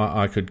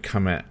 I could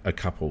come at a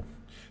couple.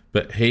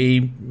 But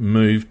he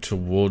moved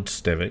towards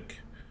Stevic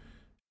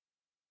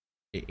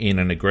in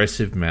an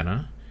aggressive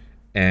manner,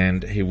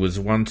 and he was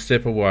one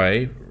step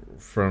away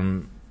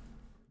from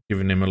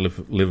giving him a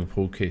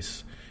Liverpool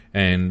kiss.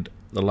 And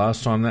the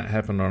last time that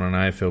happened on an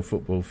AFL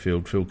football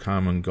field, Phil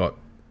Carman got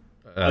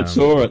I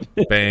saw it.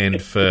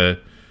 banned for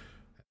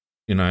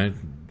a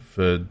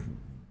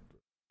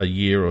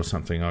year or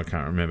something. I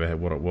can't remember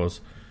what it was.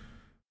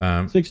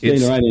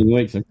 16 or 18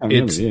 weeks. I can't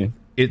remember. Yeah,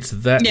 it's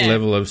that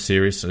level of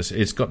seriousness.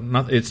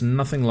 It's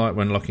nothing like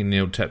when Lachie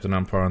Neale tapped an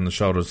umpire on the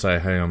shoulder to say,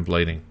 "Hey, I'm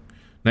bleeding."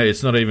 No,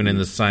 it's not even in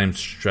the same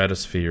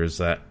stratosphere as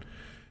that.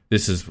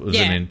 This was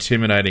an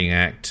intimidating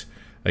act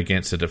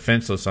against a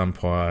defenceless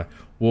umpire,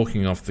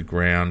 walking off the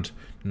ground,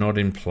 not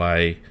in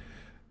play.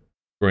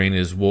 Green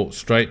has walked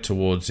straight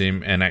towards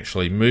him and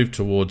actually moved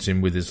towards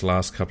him with his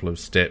last couple of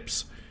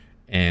steps,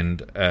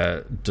 and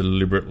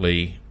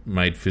deliberately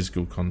made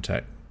physical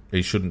contact.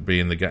 shouldn't be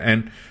in the game.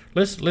 And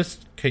let's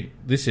keep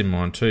this in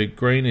mind too.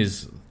 Green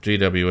is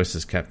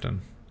GWS's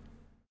captain.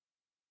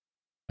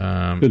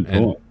 Good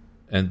point.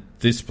 And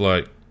this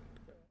bloke,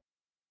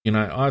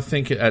 I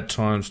think at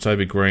times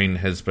Toby Green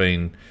has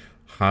been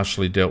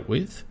harshly dealt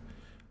with.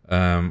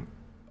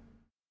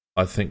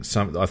 I think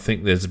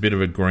there's a bit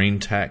of a green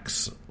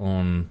tax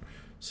on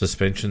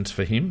suspensions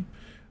for him.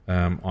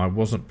 I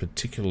wasn't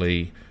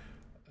particularly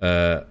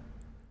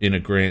in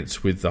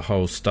agreement with the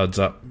whole studs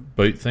up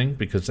boot thing,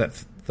 because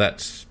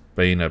that's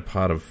been a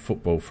part of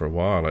football for a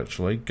while.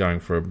 Actually, going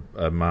for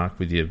a mark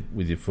with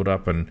your foot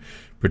up and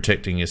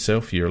protecting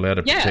yourself. You're allowed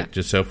to protect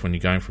yourself when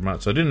you're going for a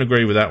mark. So I didn't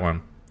agree with that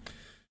one.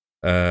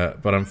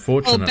 But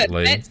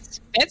unfortunately,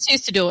 Betts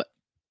used to do it.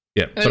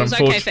 Yeah, but it was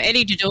okay for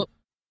Eddie to do it.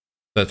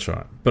 That's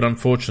right. But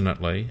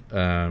unfortunately,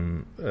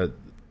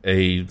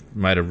 he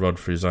made a rod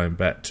for his own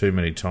bat too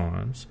many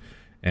times,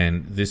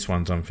 and this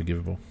one's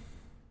unforgivable.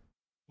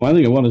 One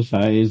thing I want to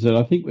say is that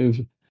I think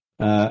we've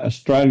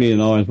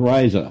Australianised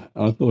Razor.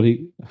 I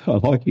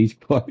like his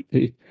quote.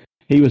 He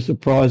was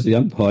surprised the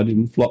umpire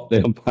didn't flop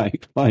down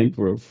playing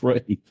for a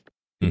free.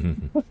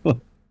 Mm-hmm.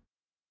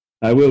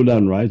 Well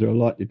done, Razor. I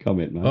like your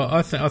comment, mate. Well,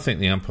 I think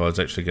the umpire's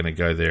actually going to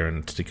go there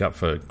and stick up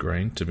for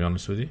Green, to be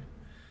honest with you.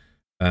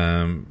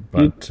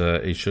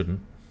 But he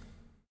shouldn't.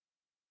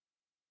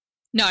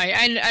 No,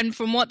 and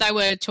from what they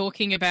were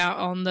talking about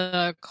on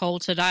the call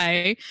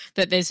today,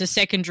 that there's a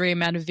secondary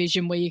amount of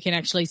vision where you can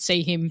actually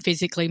see him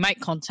physically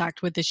make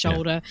contact with the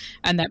shoulder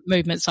and that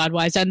movement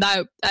sideways. And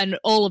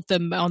all of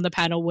them on the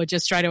panel were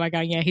just straight away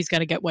going, yeah, he's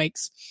going to get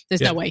weeks. There's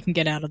no way he can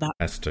get out of that.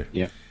 Has to.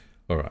 Yeah.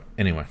 All right.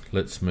 Anyway,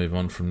 let's move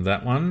on from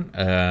that one.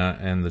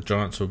 And the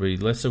Giants will be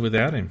lesser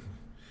without him.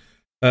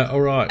 All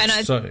right.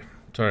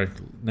 Sorry,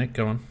 Nick,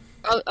 go on.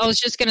 I was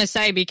just going to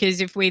say,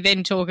 because if we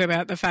then talk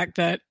about the fact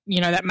that,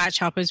 that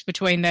match-up is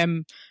between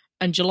them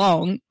and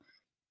Geelong,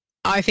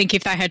 I think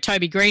if they had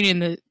Toby Green in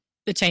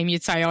the team,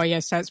 you'd say, oh,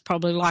 yes, that's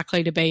probably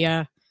likely to be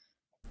a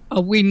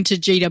win to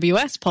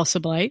GWS,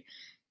 possibly.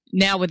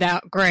 Now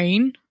without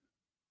Green,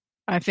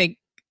 I think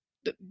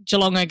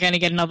Geelong are going to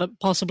get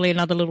possibly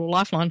another little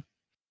lifeline.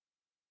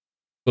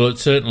 Well,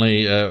 it's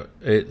certainly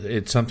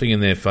it's something in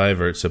their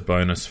favour. It's a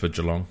bonus for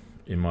Geelong,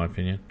 in my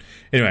opinion.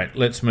 Anyway,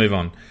 let's move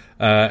on.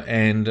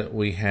 And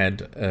we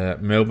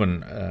had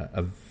Melbourne,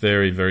 a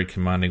very, very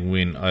commanding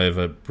win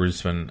over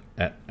Brisbane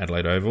at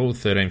Adelaide Oval,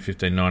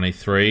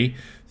 13-15-93,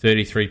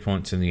 33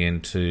 points in the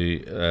end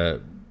to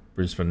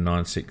Brisbane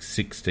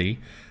 9-6-60.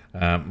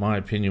 My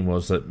opinion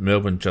was that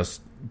Melbourne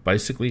just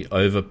basically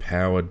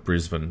overpowered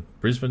Brisbane.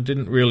 Brisbane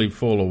didn't really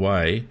fall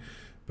away,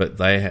 but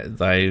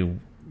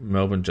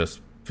Melbourne just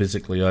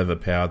physically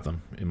overpowered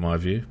them, in my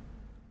view.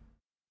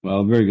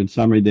 Well, very good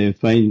summary there,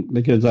 Finn,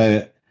 because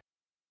they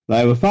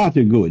were far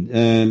too good,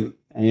 and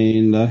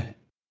they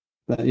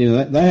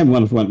haven't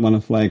won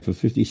a flag for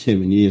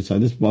 57 years, so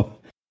this mob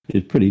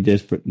is pretty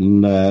desperate,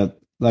 and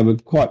they were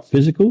quite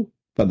physical,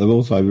 but they're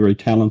also very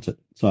talented.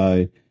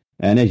 So,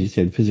 and as you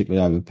said, physically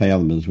overpower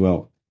them as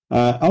well.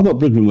 I thought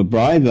Brisbane were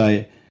brave,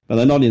 but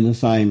they're not in the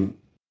same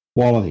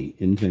quality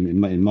in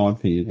my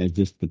opinion as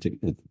this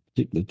particular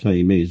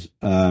team is.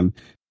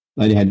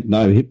 They had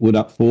no Hipwood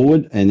up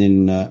forward, and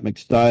then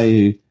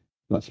McStay, who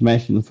got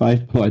smashed in the face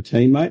by a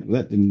teammate.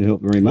 That didn't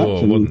help very much.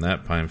 Oh, wasn't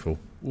that painful?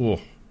 Oh,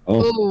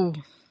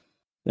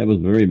 that was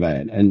very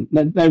bad. And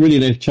they really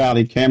left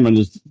Charlie Cameron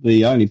as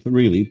the only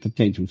really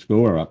potential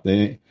scorer up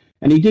there.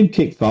 And he did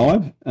kick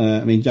 5.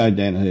 Joe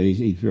Danaher,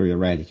 he's very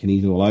erratic and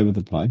he's all over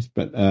the place.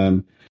 But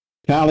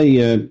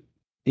Charlie,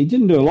 he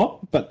didn't do a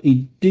lot, but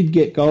he did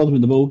get goals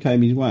when the ball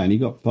came his way, and he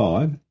got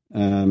 5.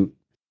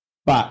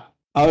 But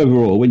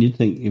overall, when you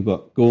think you've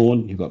got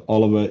Gawn, you've got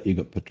Oliver, you've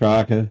got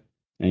Petrarca,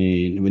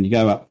 and when you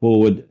go up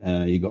forward,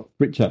 you've got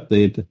Fritz up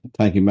there to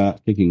take him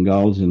out, kicking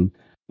goals. And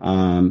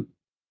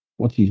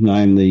what's his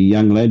name? The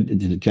young lad,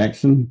 is it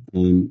Jackson?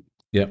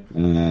 Yep.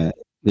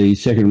 The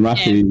second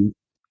rush,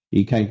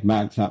 he kicked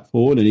marks up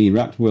forward, and he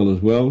rucked well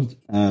as well.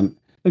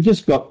 They've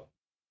just got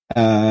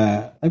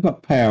they've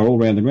got power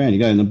all around the ground. You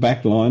go in the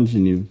back lines,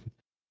 and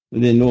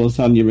then all of a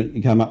sudden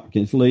you come up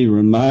against Lever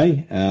and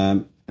May.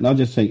 And I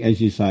just think,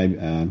 as you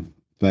say,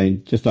 they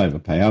just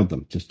overpowered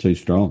them, just too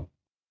strong,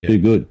 too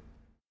good.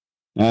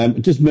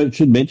 Just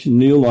should mention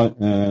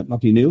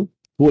Lucky Neil,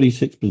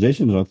 46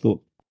 possessions. I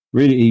thought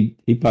really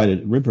he played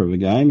a ripper of a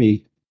game.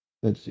 He's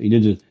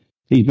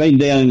been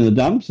down in the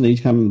dumps and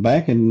he's coming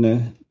back, and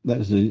that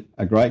was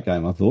a great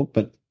game, I thought.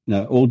 But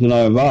all to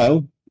no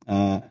avail.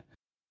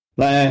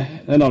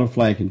 They're not a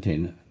flag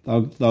contender.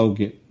 They'll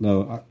get,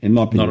 in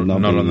my opinion,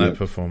 not on that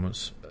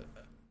performance.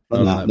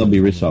 They'll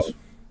be resolved.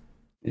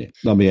 Yeah,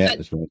 they'll be out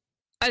this week.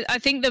 I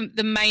think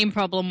the main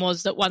problem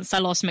was that once they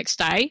lost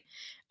McStay,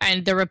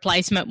 and the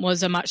replacement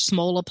was a much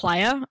smaller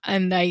player,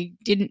 and they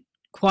didn't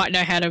quite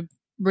know how to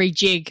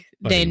rejig.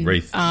 Then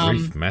Reef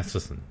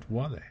Matheson,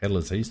 why the hell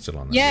is he still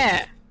on that?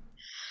 Yeah,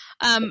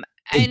 and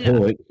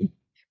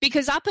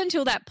because up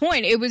until that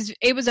point, it was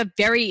a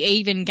very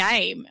even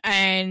game,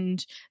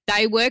 and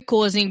they were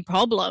causing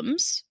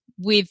problems.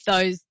 with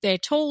their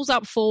tools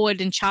up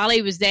forward, and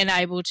Charlie was then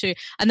able to,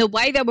 and the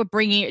way they were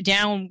bringing it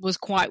down was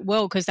quite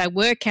well because they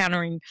were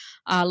countering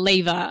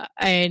Lever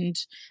and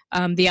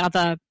the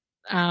other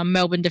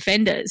Melbourne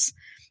defenders.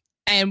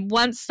 And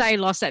once they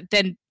lost that,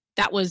 then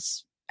that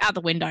was out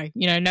the window.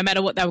 No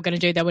matter what they were going to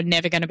do, they were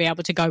never going to be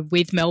able to go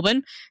with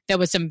Melbourne. There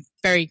were some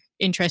very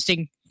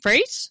interesting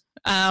frees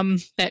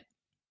that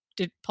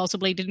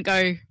possibly didn't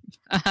go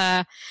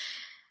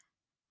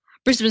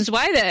Brisbane's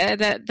way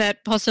that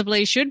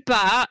possibly should.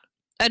 But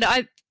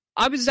I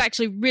was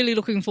actually really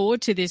looking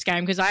forward to this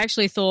game because I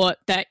actually thought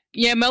that,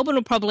 Melbourne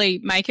will probably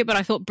make it, but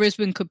I thought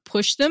Brisbane could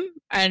push them.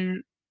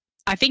 And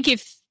I think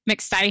if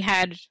McStay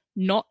had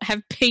not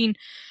have been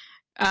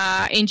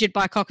injured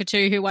by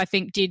Cockatoo, who I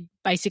think did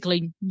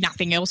basically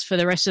nothing else for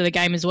the rest of the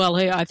game as well.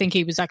 I think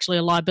he was actually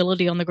a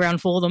liability on the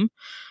ground for them.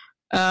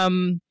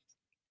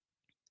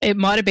 It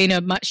might have been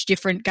a much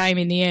different game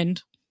in the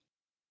end.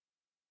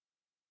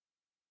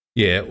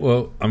 Yeah,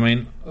 well, I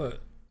mean,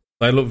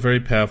 they look very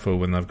powerful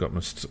when they've got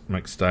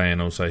McStay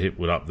and also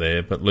Hipwood up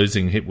there, but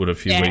losing Hipwood a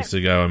few weeks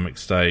ago and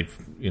McStay,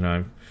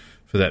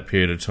 for that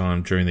period of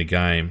time during the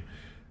game,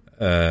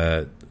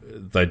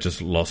 they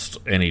just lost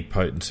any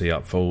potency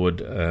up forward.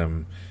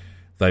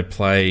 They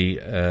play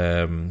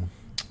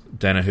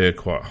Danaher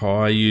quite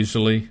high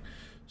usually,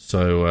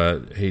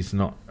 so he's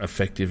not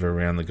effective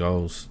around the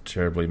goals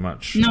terribly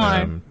much,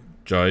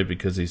 Joe,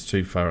 because he's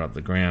too far up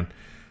the ground.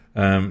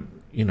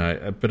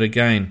 But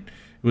again,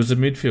 it was a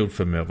midfield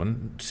for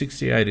Melbourne.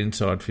 68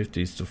 inside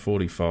 50s to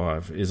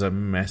 45 is a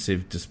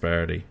massive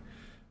disparity.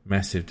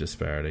 Massive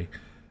disparity.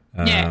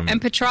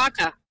 And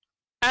Petrarca,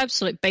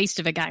 absolute beast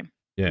of a game.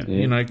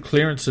 Yeah,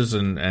 clearances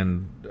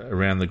and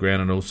around the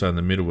ground and also in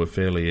the middle were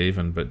fairly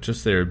even, but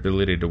just their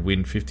ability to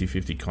win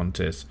 50-50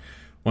 contests.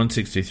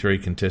 163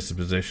 contested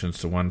possessions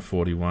to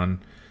 141.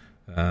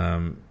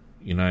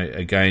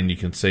 Again, you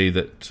can see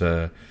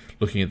that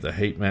looking at the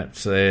heat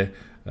maps there,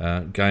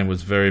 game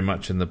was very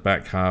much in the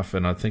back half,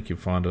 and I think you'll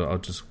find I'll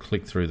just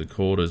click through the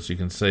quarters. You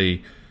can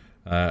see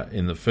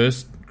in the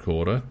first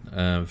quarter,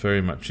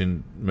 very much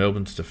in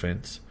Melbourne's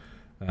defence.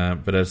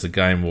 But as the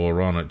game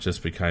wore on, it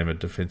just became a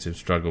defensive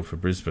struggle for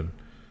Brisbane.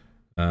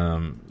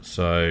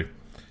 So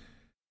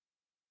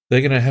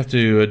they're going to have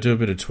to do a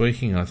bit of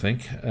tweaking, I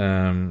think.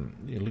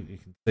 You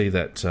can see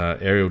that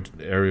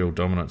aerial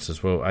dominance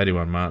as well.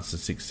 81 marks to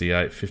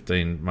 68,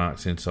 15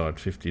 marks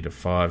inside 50 to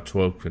 5,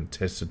 12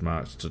 contested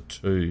marks to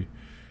 2.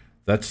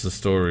 That's the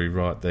story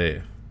right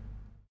there.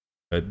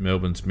 But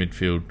Melbourne's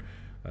midfield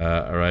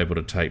are able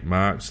to take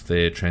marks.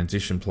 Their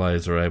transition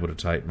players are able to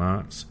take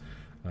marks.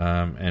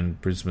 And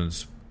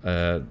Brisbane's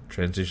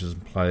transitions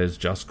players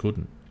just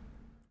couldn't.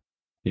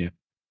 Yeah.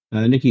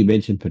 Nicky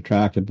mentioned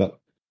Petrarca, but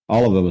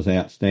Oliver was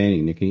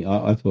outstanding, Nicky.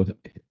 I thought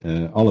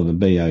Oliver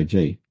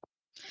BOG.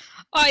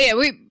 Oh, yeah.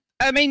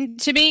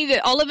 To me, the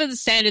Oliver, the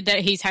standard that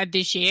he's had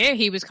this year,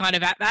 he was kind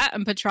of at that.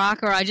 And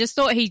Petrarca, I just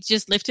thought he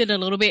just lifted a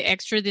little bit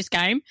extra this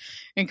game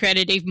and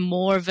created even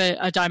more of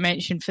a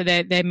dimension for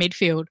their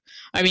midfield.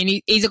 I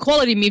mean, he's a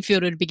quality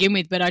midfielder to begin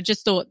with, but I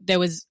just thought there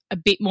was a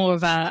bit more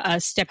of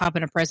a step up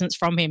and a presence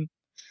from him.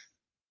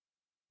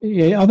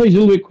 Yeah, I think he's a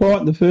little bit quiet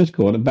in the first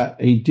quarter, but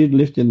he did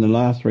lift in the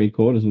last three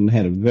quarters and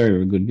had a very,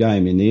 very good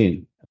game in the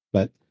end.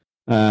 But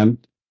no,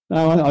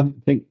 I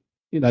think,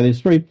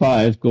 there's three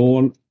players,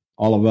 Gawn,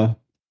 Oliver,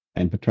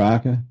 and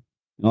Petrarca.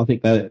 And I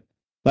think they're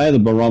the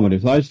barometer.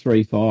 If those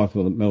 3-5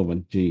 for the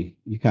Melbourne,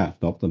 you can't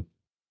stop them.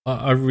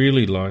 I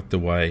really like the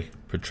way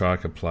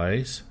Petrarca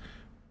plays.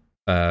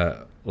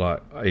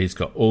 He's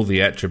got all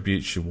the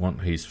attributes you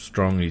want. He's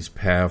strong, he's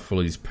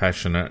powerful, he's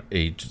passionate.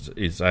 He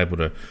is able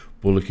to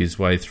bullock his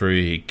way through.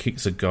 He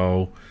kicks a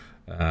goal.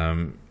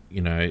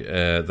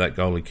 That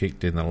goal he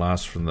kicked in the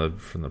last from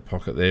the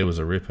pocket there was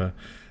a ripper.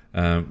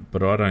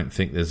 But I don't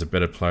think there's a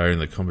better player in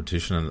the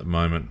competition at the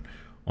moment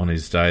on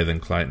his day than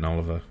Clayton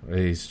Oliver.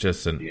 He's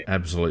just an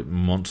absolute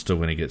monster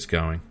when he gets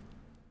going.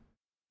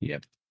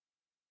 Yep.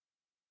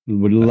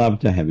 Would love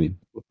to have him.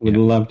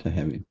 Love to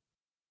have him.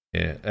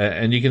 Yeah,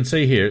 and you can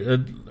see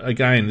here,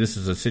 again, this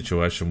is a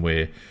situation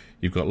where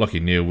you've got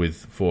Lachie Neale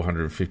with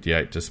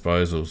 458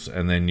 disposals,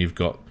 and then you've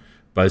got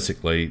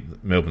basically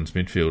Melbourne's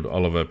midfield,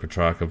 Oliver,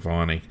 Petrarca,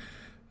 Viney,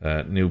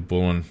 Neil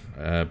Bullen,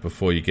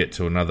 before you get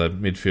to another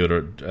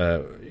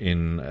midfielder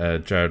in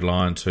Jared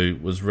Lyons, who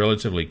was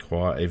relatively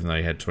quiet, even though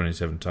he had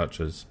 27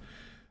 touches.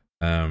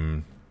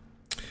 Danny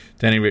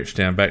Rich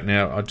down back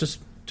now.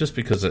 Just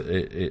because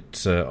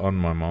it's on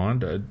my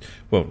mind.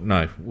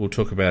 We'll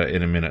talk about it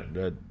in a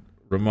minute.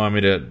 Remind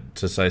me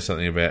to say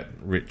something about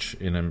Rich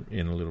in a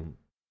little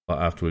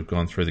after we've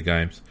gone through the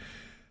games.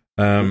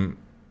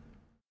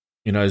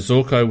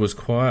 Zorko was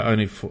quiet,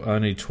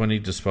 only 20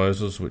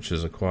 disposals, which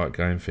is a quiet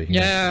game for him.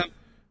 Yeah.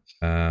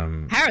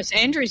 Harris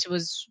Andrews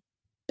was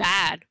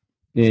bad.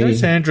 Yeah.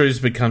 Harris Andrews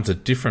becomes a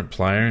different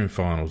player in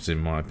finals, in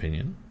my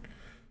opinion.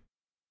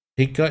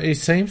 He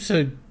seems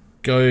to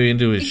go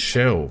into his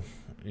shell.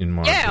 In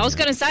my opinion. I was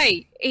going to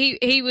say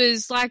he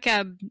was like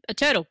a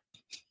turtle.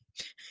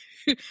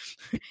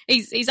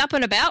 he's up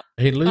and about.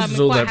 He loses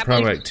all that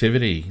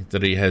proactivity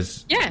that he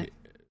has. Yeah.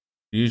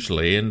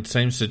 usually, and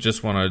seems to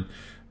just want to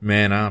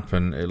man up,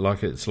 and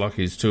it's like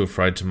he's too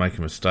afraid to make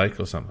a mistake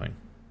or something.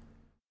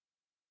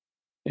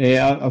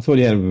 Yeah, I thought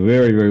he had a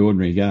very, very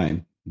ordinary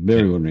game.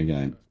 Ordinary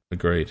game.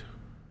 Agreed.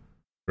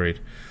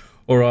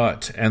 All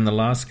right, and the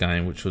last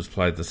game, which was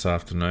played this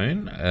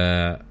afternoon,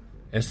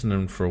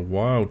 Essendon for a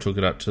while took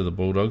it up to the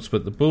Bulldogs,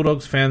 but the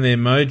Bulldogs found their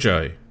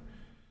mojo.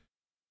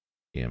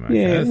 Yeah,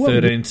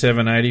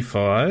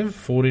 13-7-85,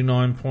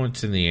 49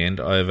 points in the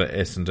end over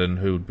Essendon,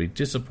 who would be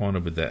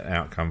disappointed with that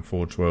outcome,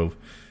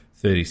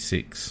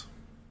 4-12-36.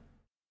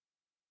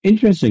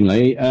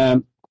 Interestingly, I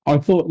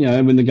thought,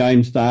 when the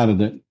game started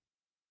that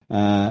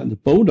the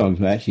Bulldogs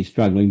were actually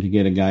struggling to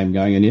get a game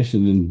going, and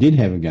Essendon did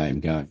have a game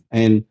going.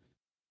 And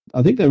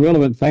I think the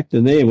relevant factor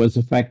there was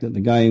the fact that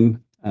the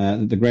game,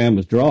 that the ground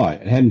was dry.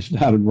 It hadn't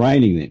started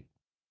raining then.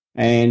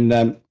 And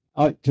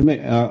I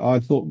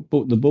thought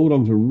the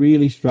Bulldogs were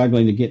really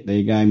struggling to get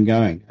their game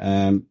going,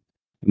 and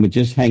were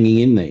just hanging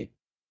in there.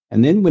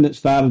 And then when it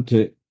started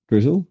to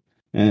drizzle,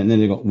 and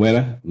then it got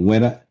wetter and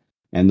wetter,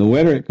 and the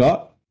wetter it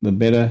got, the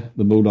better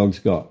the Bulldogs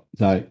got.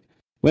 So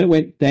when it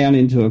went down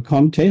into a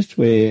contest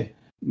where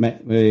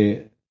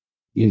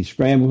you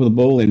scramble for the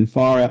ball and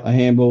fire out the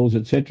handballs,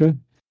 etc.,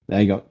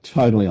 they got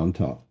totally on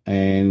top.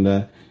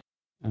 And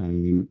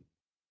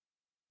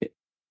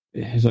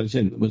as I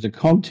said, it was a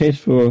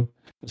contest for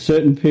a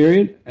certain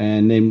period,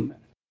 and then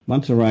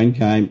once the rain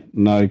came,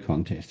 no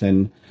contest.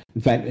 And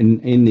in fact,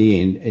 in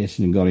the end,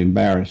 Essendon got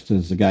embarrassed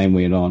as the game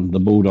went on. The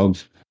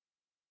Bulldogs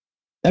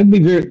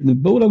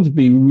would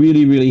be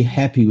really, really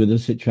happy with the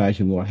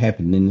situation, what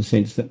happened, in the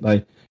sense that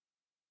they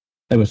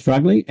were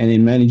struggling and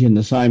then managing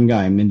the same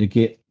game, and to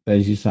get,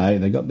 as you say,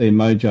 they got their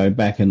mojo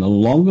back, and the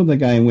longer the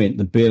game went,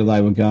 the better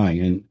they were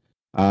going.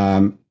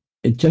 And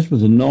it just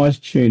was a nice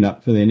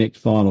tune-up for their next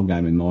final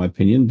game, in my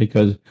opinion,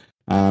 because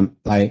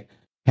they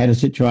had a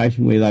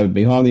situation where they were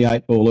behind the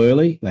 8 ball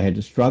early. They had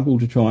to struggle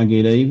to try and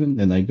get even,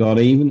 then they got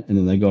even, and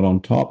then they got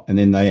on top, and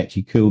then they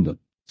actually killed them.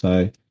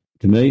 So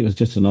to me, it was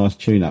just a nice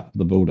tune-up for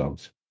the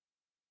Bulldogs.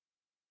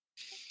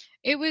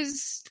 It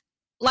was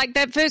like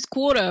that first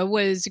quarter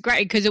was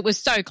great because it was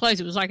so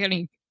close. It was like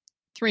only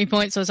 3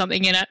 points or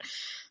something in it.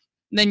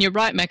 And then you're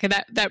right,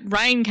 Macca, that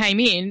rain came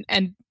in,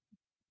 and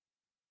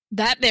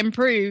that then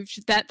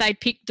proved that they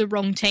picked the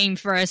wrong team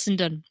for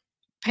Essendon.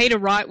 Peter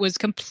Wright was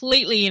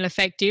completely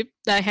ineffective.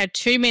 They had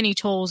too many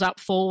tools up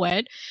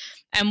forward.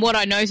 And what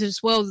I noticed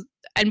as well,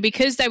 and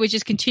because they were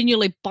just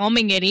continually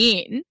bombing it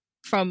in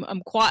from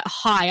quite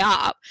high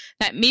up,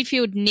 that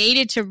midfield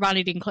needed to run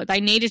it in close. They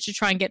needed to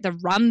try and get the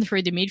run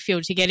through the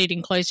midfield to get it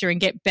in closer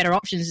and get better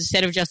options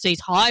instead of just these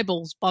high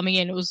balls bombing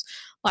in. It was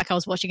like I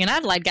was watching an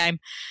Adelaide game.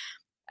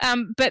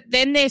 But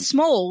then their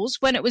smalls,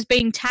 when it was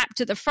being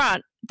tapped at the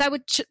front, they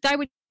would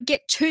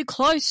get too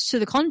close to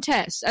the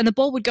contest, and the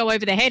ball would go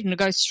over their head and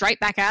go straight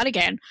back out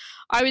again.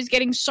 I was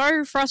getting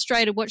so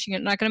frustrated watching it,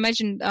 and I can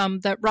imagine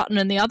that Rutten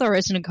and the other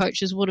Essendon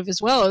coaches would have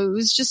as well. It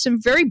was just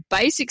some very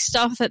basic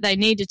stuff that they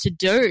needed to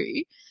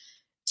do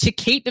to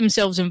keep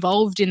themselves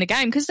involved in the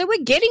game, because they were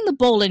getting the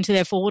ball into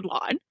their forward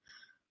line.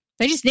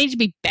 They just need to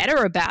be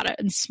better about it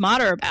and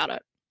smarter about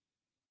it.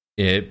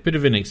 Yeah, a bit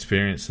of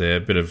inexperience there,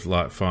 a bit of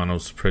like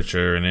finals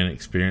pressure and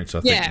inexperience, I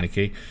think,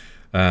 Nikki.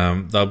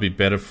 They'll be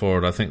better for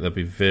it. I think they'll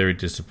be very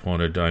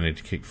disappointed only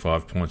to kick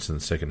 5 points in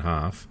the second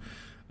half.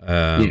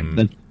 They're a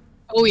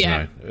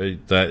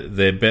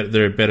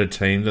better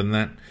team than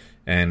that,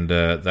 and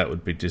that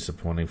would be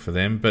disappointing for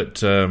them.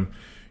 But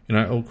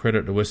all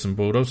credit to Western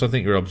Bulldogs. I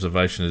think your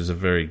observation is a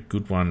very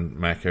good one,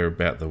 Macca,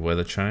 about the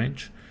weather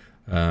change.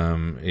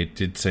 It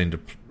did seem to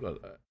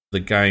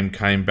the game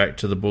came back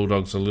to the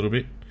Bulldogs a little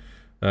bit.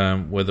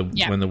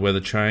 When the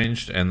weather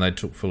changed, and they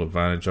took full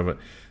advantage of it.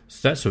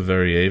 Stats were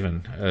very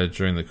even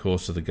during the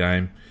course of the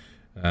game.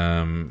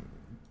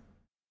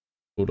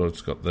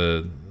 Bulldogs got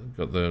the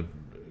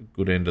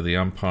good end of the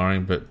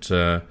umpiring, but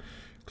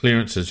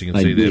clearances, you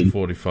can see there,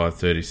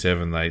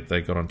 45-37.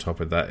 They got on top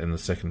of that in the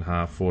second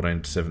half,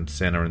 14-7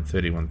 centre and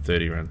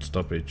 31-30 around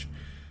stoppage.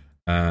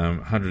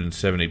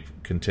 170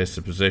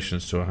 contested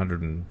possessions to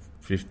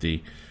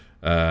 150.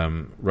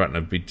 Rutten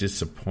would be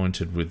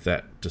disappointed with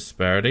that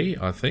disparity,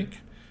 I think.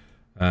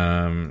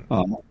 I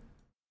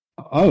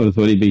would have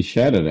thought he'd be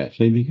shattered,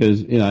 actually,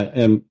 because,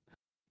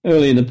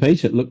 early in the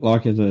piece it looked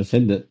like, as I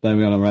said, that they were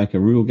going to make a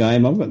real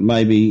game of it,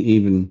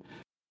 maybe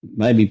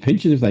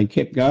pinch it if they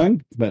kept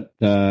going. But,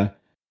 as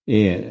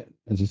I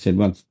said,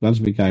 once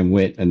it became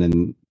wet and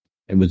then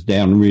it was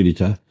down really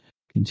to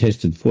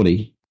contested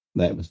footy,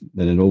 then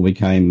it all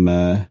became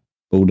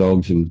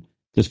Bulldogs and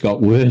just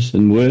got worse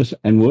and worse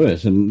and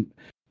worse. And,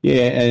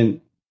 and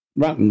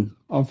Rutten,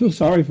 I feel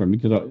sorry for him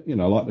because, I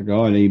like the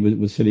guy, and he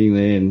was sitting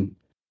there and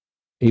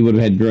he would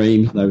have had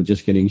dreams. They were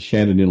just getting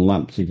shattered in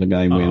lumps if the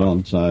game went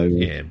on. So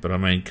but I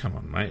mean, come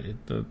on, mate.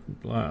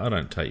 I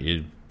don't take you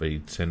to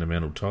be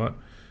sentimental type.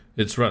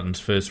 It's Rutten's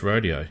first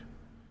rodeo.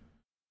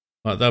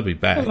 Like, they'll be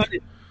back.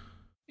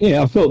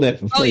 I felt that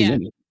for 3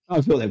 minutes.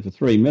 I felt that for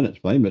 3 minutes,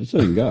 but it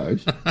soon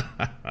goes.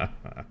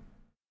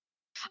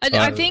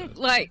 I think,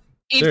 like,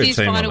 if this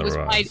final was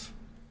played...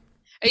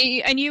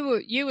 And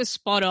you were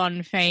spot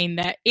on, Fiend,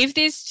 that if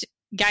this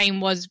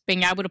game was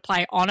being able to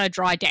play on a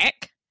dry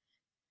deck,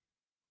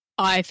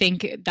 I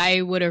think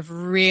they would have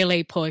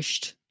really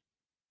pushed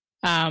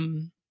a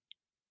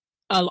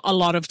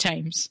lot of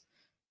teams.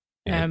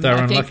 Yeah, they were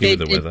unlucky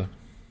with the weather.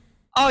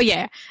 Oh,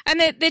 yeah. And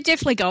they're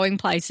definitely going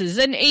places.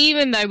 And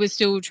even they were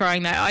still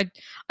trying that.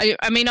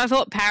 I mean, I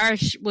thought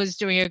Parrish was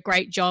doing a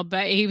great job,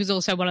 but he was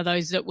also one of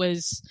those that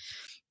was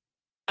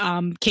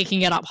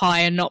kicking it up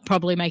high and not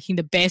probably making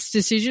the best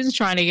decisions,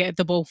 trying to get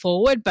the ball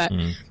forward. But,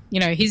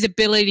 his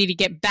ability to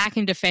get back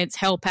in defence,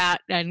 help out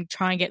and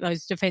try and get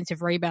those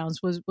defensive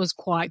rebounds was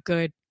quite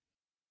good.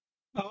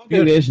 I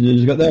think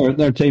Essendon's got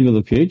they're a team of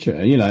the future,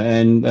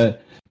 and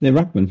their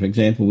ruckman, for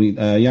example,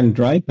 young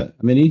Draper.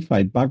 I mean, he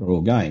played bugger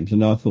all games,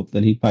 and I thought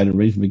that he played a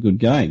reasonably good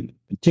game,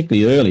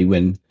 particularly early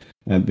when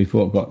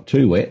before it got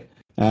too wet.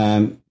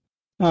 I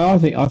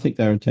think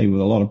they're a team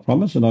with a lot of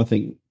promise, and I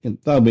think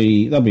they'll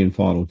be in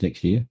finals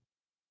next year.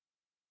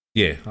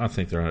 Yeah, I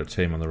think they're a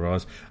team on the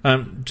rise.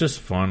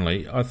 Just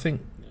finally, I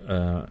think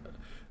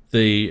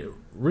the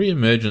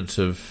re-emergence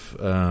of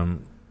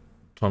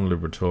Tom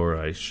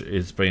Liberatore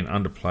has been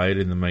underplayed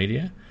in the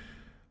media.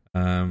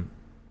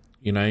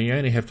 You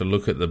only have to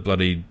look at the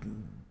bloody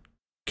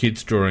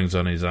kids' drawings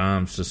on his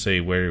arms to see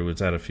where he was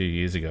at a few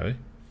years ago.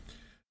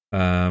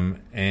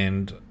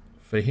 And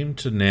for him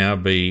to now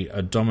be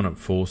a dominant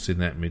force in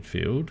that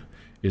midfield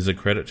is a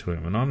credit to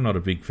him. And I'm not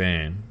a big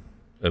fan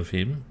of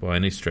him by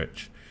any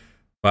stretch.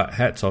 But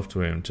hats off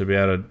to him to be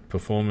able to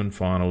perform in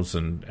finals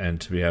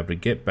and to be able to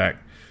get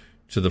back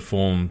to the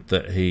form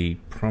that he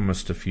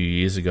promised a few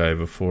years ago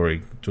before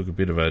he took a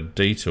bit of a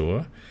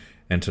detour,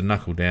 and to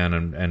knuckle down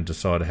and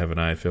decide to have an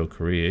AFL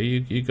career.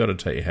 You got to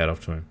take your hat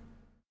off to him.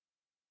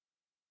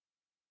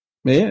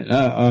 Yeah,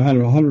 I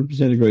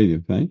 100% agree with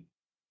you, Payne.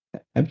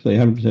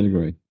 Absolutely 100%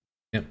 agree.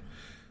 Yep.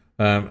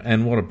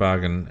 And what a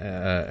bargain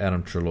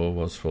Adam Treloar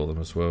was for them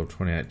as well.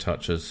 28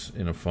 touches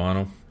in a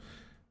final.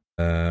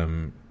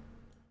 To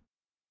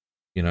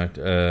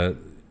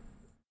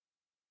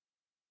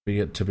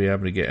be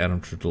able to get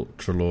Adam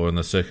Treloar in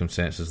the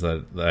circumstances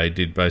that they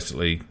did,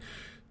 basically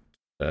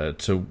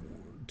to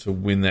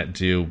win that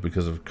deal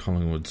because of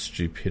Collingwood's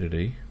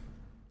stupidity.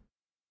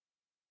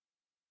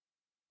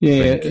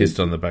 Yeah, being kissed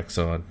on the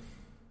backside.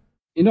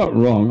 You're not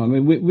wrong. I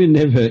mean, we're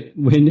never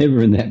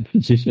in that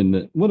position.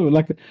 That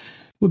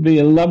would be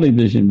a lovely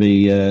position to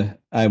be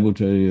able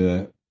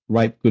to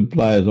rape good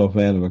players off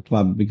out of a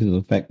club because of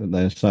the fact that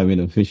they're so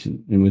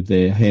inefficient and with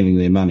their handling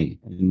their money.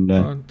 And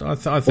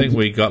I think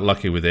we got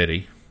lucky with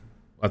Eddie.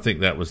 I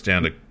think that was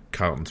down to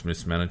Carlton's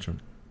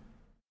mismanagement.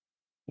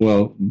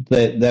 Well,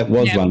 that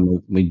was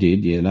one we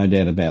did, yeah, no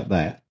doubt about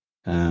that.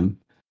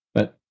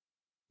 But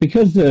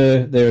because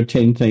there are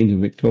 10 teams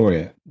in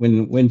Victoria,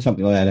 when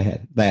something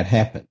like that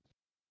happens,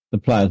 the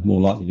player's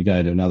more likely to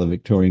go to another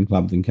Victorian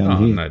club than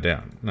come here. No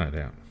doubt.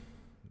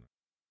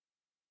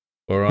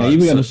 All right. Now, you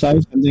were going to say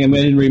something, and I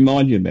didn't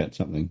remind you about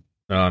something.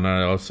 Oh,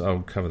 no,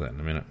 I'll cover that in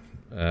a minute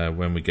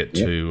when we get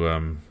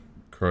to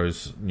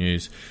Crows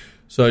news.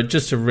 So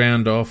just to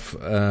round off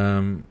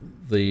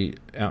the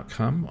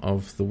outcome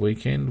of the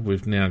weekend,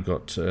 we've now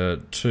got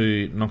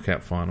 2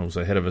 knockout finals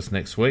ahead of us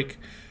next week.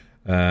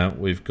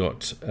 We've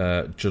got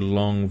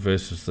Geelong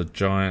versus the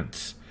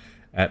Giants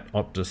at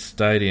Optus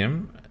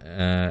Stadium,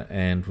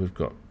 and we've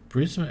got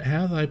Brisbane.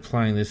 How are they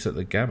playing this at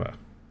the Gabba?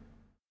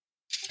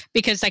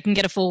 Because they can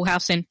get a full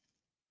house in.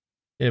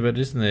 Yeah, but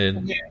isn't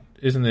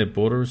there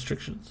border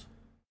restrictions?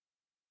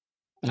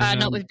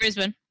 Not with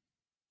Brisbane.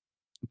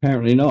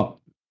 Apparently not.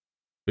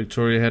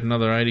 Victoria had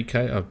another 80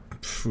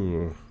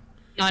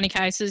 90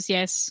 cases,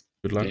 yes.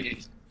 Good luck.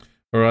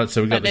 All right,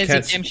 so we've got the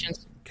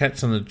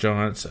Cats and the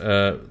Giants.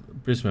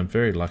 Brisbane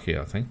very lucky,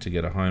 I think, to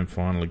get a home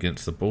final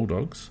against the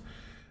Bulldogs.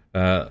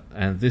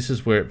 And this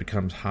is where it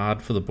becomes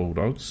hard for the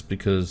Bulldogs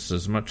because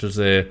as much as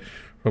they're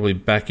probably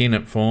back in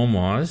it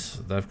form-wise,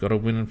 they've got to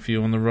win a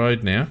few on the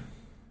road now.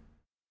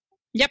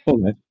 Yep.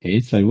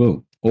 Yes, they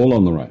will. All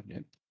on the road, yeah.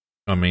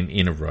 I mean,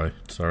 in a row,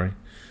 sorry.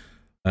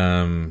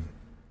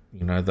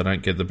 They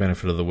don't get the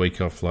benefit of the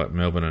week off like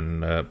Melbourne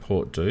and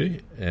Port do,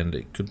 and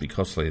it could be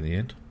costly in the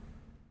end.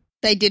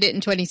 They did it in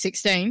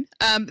 2016.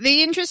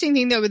 The interesting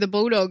thing, though, with the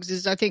Bulldogs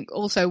is I think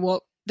also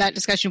what that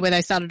discussion where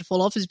they started to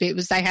fall off a bit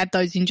was they had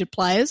those injured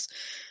players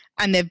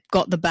and they've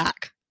got the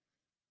back.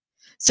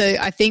 So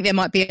I think there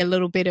might be a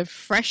little bit of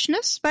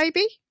freshness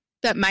maybe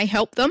that may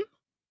help them.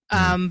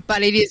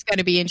 But it is going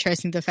to be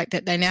interesting, the fact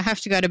that they now have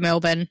to go to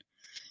Melbourne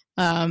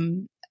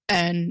and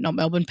not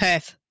Melbourne,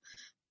 Perth,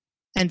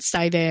 and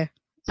stay there.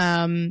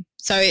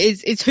 So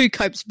it's who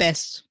copes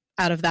best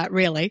out of that,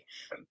 really.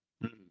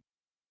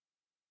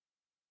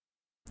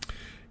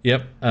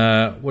 Yep.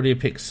 What are your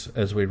picks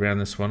as we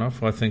round this one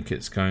off? I think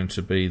it's going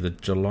to be the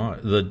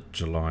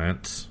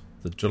Giants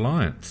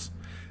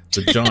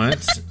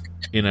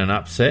in an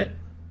upset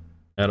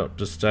at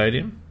Optus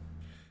Stadium.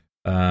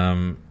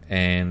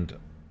 And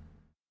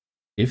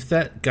if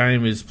that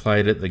game is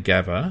played at the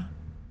Gabba,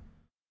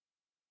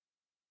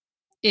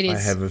 it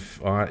is. It's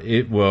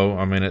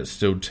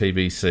still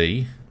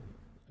TBC,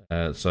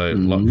 so a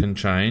lot can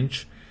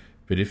change.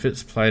 But if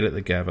it's played at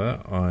the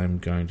Gabba, I'm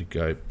going to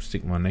go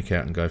stick my neck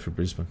out and go for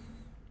Brisbane.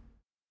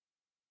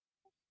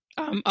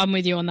 I'm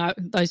with you on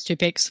those two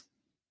picks.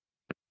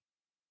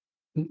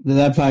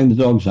 They're playing the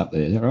Dogs up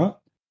there, is that right?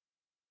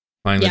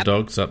 Playing the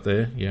Dogs up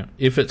there, yeah.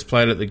 If it's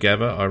played at the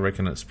Gabba, I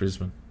reckon it's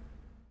Brisbane.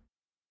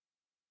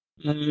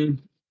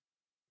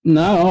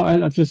 No,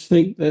 I just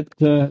think that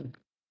the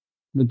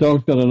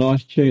Dogs got a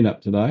nice tune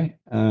up today.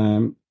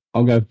 I'll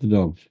go for the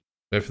Dogs.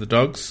 Go for the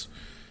Dogs.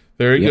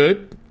 Very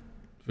good.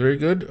 Very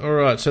good. All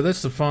right, so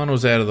that's the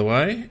finals out of the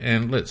way,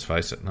 and let's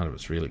face it, none of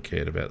us really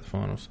cared about the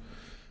finals.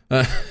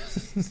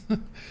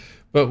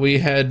 But we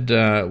had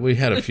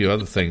a few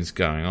other things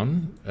going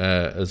on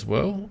as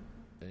well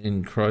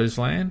in Crows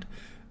Land.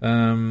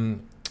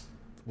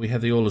 We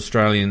had the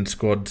All-Australian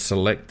squad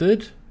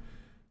selected,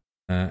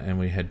 and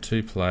we had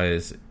 2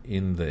 players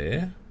in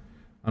there.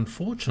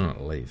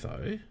 Unfortunately,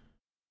 though,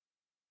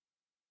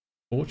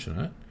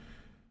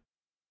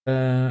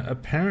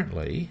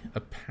 apparently,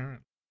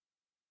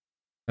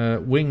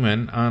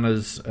 wingmen aren't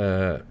as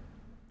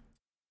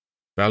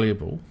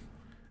valuable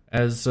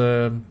as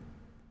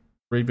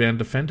rebound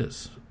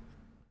defenders.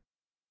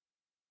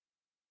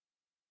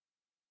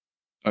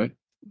 Right.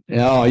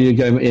 Oh, you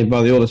go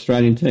by the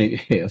All-Australian team.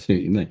 Yeah, I see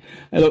what you mean.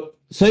 Hey, look,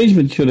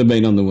 Seaman should have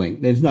been on the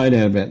wing. There's no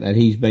doubt about that.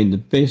 He's been the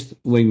best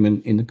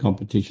wingman in the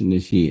competition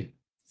this year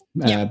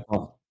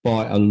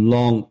by a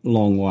long,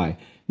 long way.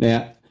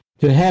 Now,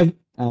 to have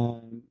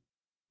the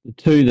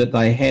 2 that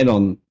they had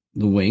on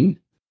the wing,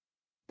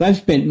 they've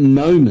spent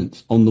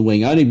moments on the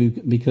wing only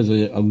because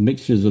of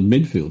mixtures of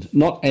midfield,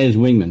 not as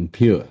wingmen,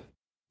 pure.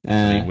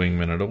 Any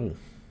wingmen at all?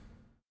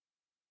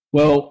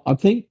 Well, I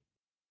think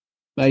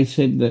they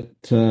said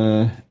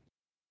that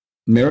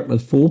Merritt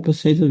was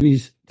 4% of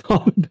his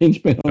time being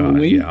spent on the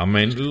wing. Yeah, I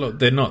mean, look,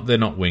 they're not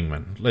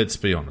wingmen. Let's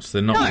be honest,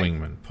 they're not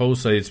wingmen. Paul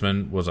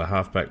Seedsman was a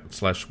halfback /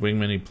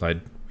 wingman. He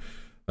played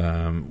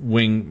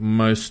wing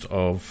most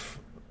of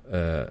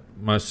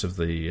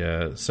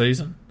the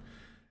season.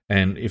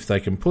 And if they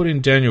can put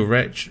in Daniel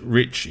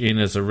Rich in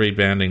as a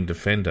rebounding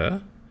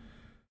defender,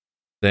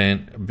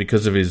 then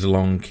because of his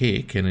long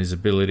kick and his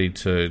ability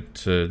to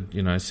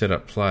set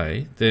up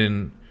play,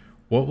 then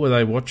what were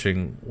they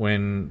watching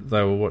when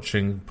they were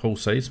watching Paul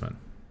Seedsman,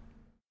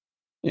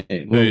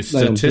 who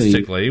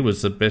statistically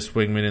was the best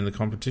wingman in the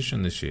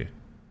competition this year?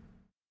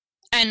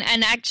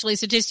 And actually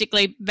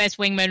statistically best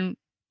wingman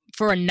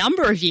for a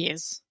number of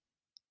years.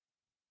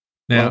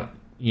 Now,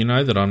 you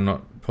know that I'm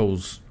not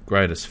Paul's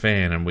greatest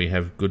fan, and we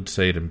have good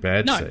seed and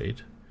bad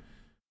seed.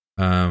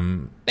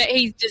 But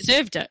he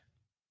deserved it.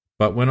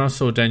 But when I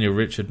saw Daniel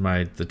Richard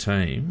made the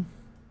team,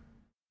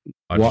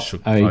 I just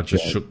shook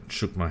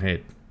my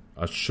head.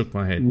 I shook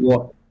my head.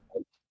 What?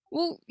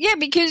 Well, yeah,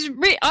 because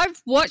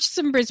I've watched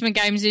some Brisbane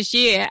games this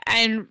year,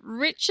 and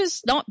Rich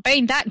has not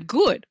been that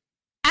good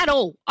at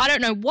all. I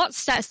don't know what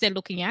stats they're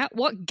looking at,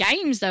 what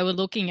games they were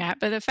looking at,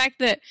 but the fact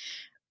that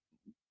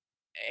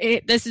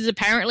this is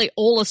apparently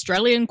all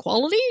Australian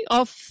quality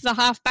off the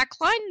half-back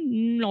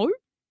line, no.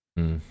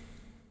 Look,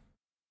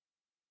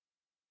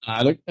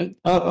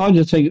 I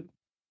just think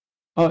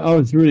I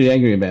was really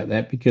angry about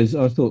that because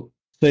I thought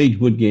Siege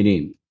would get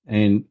in,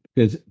 and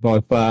because by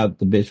far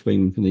the best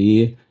wingman for the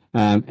year,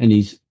 and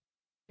his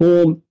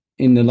form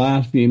in the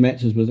last few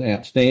matches was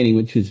outstanding,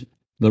 which is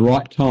the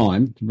right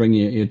time to bring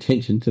your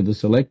attention to the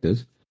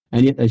selectors,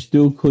 and yet they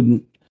still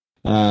couldn't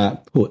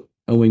put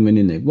a wingman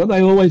in there. What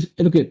they always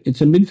look at,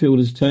 it's a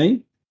midfielders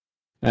team.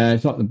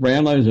 It's like the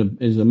Brownlow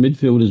is a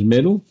midfielders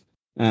medal.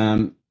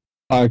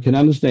 I can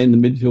understand the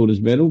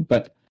midfielders medal,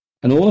 but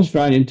an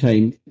All-Australian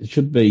team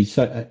should be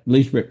at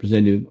least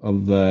representative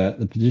of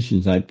the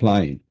positions they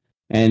play in.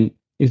 And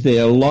if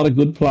there are a lot of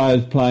good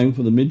players playing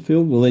for the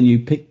midfield, well, then you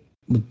pick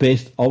the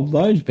best of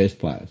those best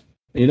players.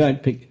 You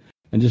don't pick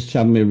and just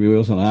shove them everywhere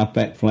else on a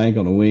half-back flank,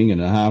 on a wing,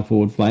 and a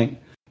half-forward flank.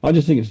 I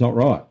just think it's not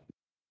right.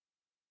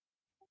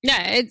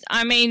 Yeah,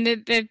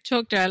 they've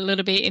talked a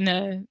little bit in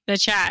the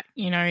chat,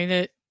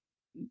 that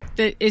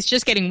it's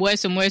just getting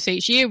worse and worse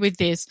each year with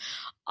this.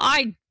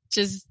 I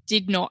just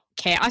did not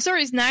care. I saw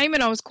his name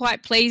and I was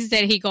quite pleased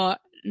that he got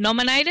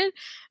nominated,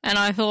 and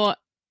I thought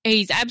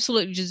he's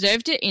absolutely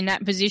deserved it in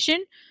that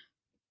position.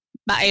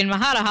 But in my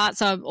heart of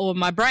hearts, or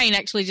my brain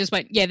actually just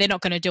went, yeah, they're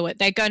not going to do it.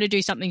 They're going to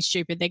do something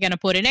stupid. They're going to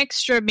put an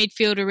extra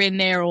midfielder in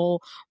there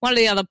or one of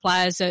the other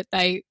players that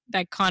they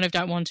kind of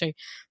don't want to.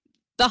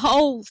 The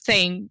whole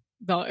thing,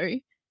 though,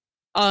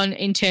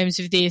 in terms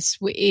of this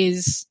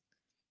is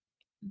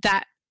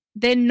that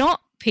they're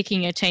not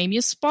picking a team.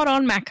 You're spot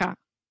on, Macca.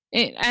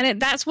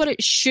 That's what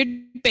it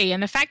should be.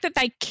 And the fact that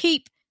they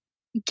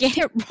get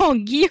it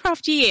wrong year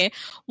after year,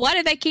 why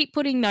do they keep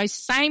putting those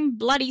same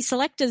bloody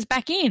selectors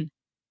back in?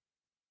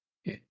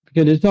 Yeah,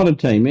 because it's not a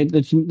team.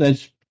 That's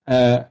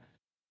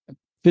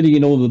fitting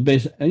in all the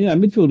best.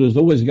 Midfielders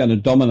always going to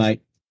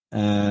dominate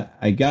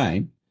a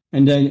game,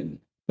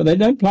 but they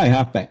don't play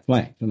half-back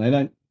flanks, and they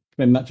don't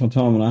spend much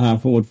time on a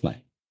half-forward flank.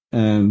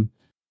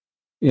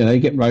 They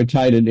get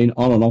rotated in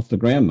on and off the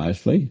ground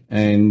mostly,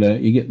 and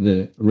you get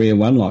the rare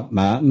one like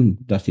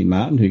Dusty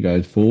Martin, who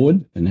goes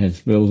forward and has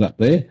spells up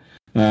there.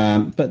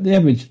 But the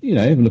average,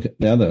 have a look at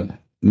the other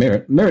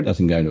Merritt. Merritt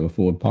doesn't go to a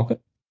forward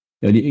pocket.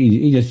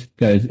 He just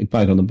goes, he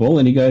plays on the ball,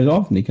 and he goes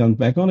off, and he comes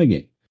back on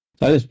again.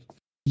 So it's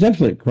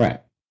absolute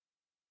crap.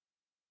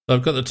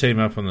 I've got the team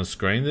up on the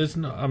screen.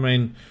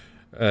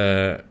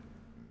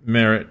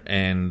 Merritt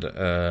and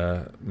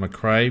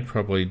McRae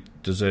probably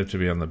deserve to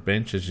be on the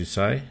bench, as you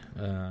say.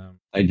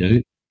 They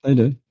do.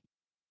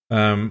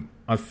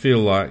 I feel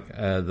like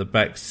the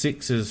back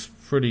six is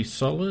pretty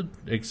solid,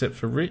 except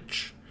for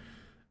Rich.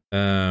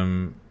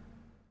 I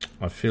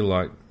feel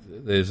like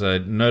there's a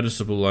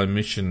noticeable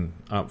omission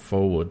up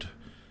forward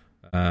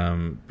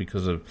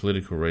because of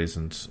political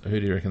reasons. Who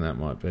do you reckon that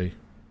might be?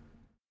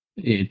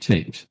 Yeah,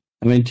 Tex.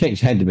 Tex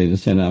had to be the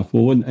centre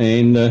forward,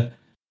 and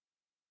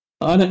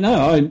I don't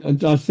know.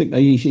 I think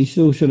he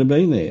still should have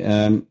been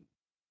there.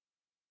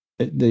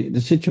 The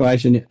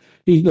situation,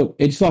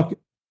 it's like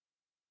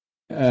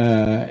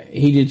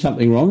he did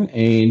something wrong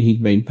and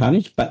he'd been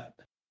punished, but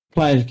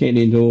players get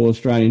into all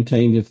Australian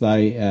teams if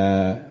they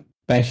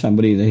bash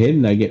somebody in the head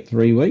and they get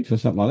 3 weeks or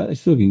something like that. They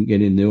still can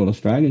get in the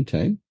All-Australian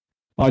team.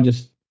 I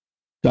just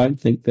don't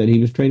think that he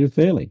was treated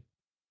fairly.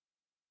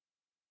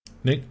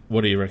 Nick,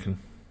 what do you reckon?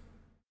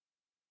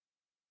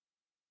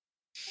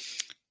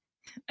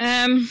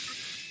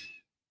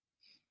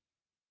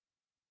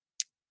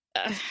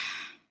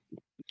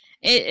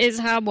 It is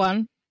a hard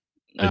one.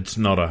 It's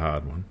not a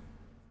hard one.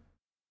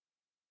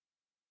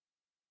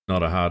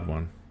 Not a hard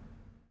one.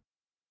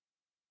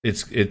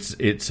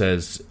 It's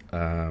as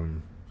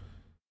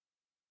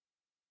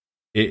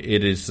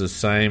it is the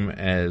same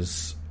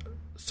as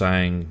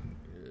saying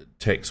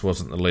Tex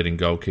wasn't the leading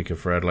goal kicker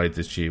for Adelaide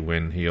this year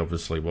when he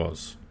obviously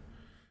was.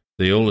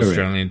 The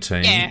All-Australian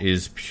team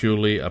is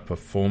purely a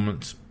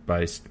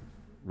performance-based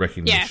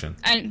recognition.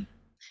 Yeah,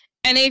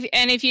 and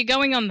if you're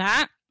going on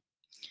that,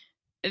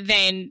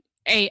 then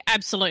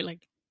absolutely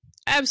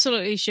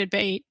should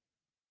be.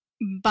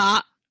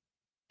 But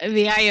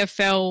the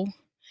AFL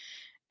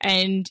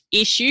and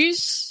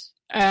issues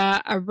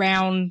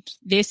around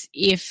this,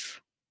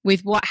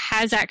 with what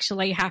has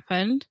actually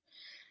happened,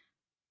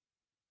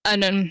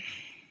 and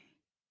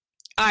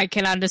I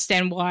can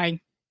understand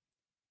why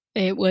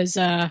it was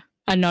a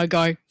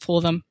no-go for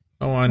them.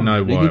 Oh, I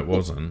know why it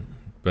wasn't,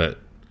 but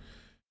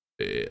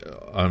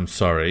I'm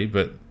sorry,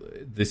 but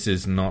this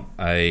is not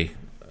a...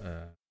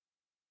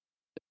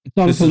 it's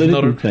not a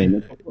political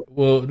team.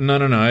 Well,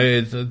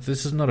 no.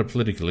 This is not a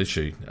political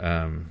issue,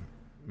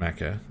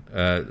 Macca.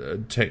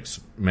 Tex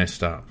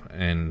messed up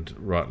and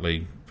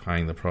rightly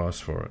paying the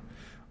price for it.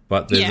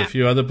 But there's a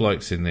few other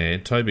blokes in there.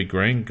 Toby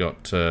Green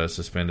got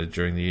suspended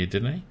during the year,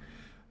 didn't he?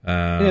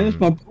 That's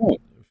my point.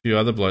 A few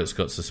other blokes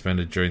got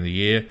suspended during the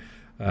year.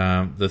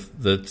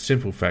 The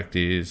simple fact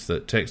is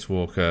that Tex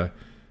Walker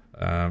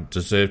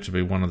deserved to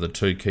be one of the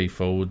two key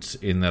forwards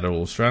in that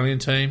All-Australian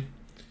team.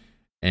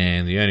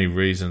 And the only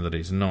reason that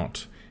he's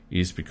not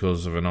is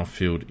because of an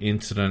off-field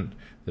incident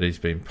that he's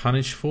been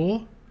punished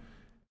for.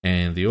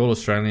 And the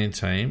All-Australian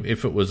team,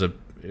 if it was a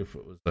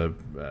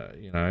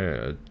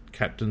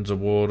captain's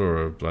award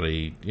or a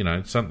bloody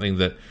something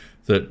that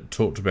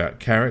talked about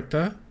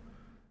character,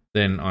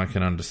 then I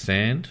can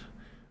understand.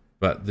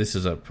 But this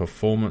is a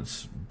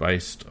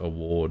performance-based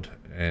award,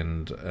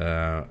 and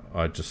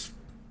I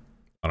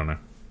don't know.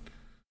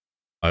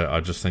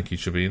 I just think he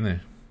should be in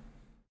there.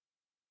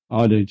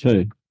 I do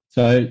too.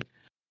 So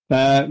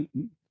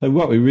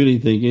what we really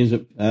think is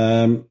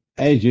that,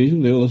 as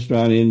usual, the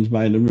All-Australians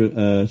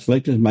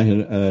selectors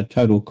made a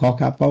total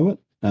cock-up of it.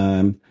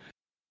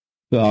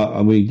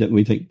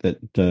 We think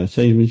that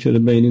Seaman should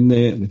have been in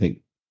there. We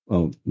think,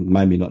 well,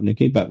 maybe not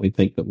Nicky, but we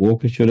think that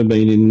Walker should have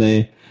been in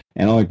there.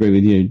 And I agree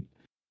with you.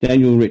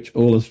 Daniel Rich,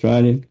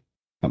 All-Australian.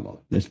 Come on,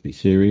 let's be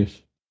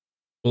serious.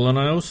 Well, and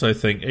I also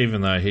think, even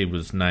though he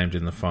was named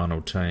in the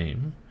final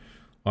team,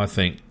 I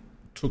think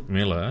Took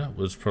Miller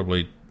would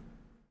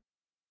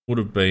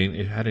have been,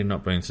 had he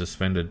not been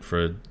suspended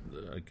for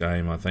a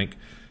game, I think,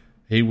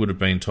 he would have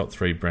been top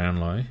 3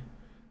 Brownlow,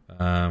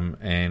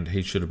 and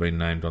he should have been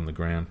named on the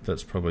ground.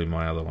 That's probably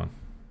my other one.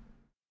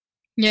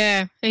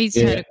 Yeah,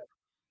 yep.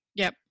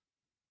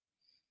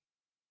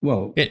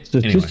 Well,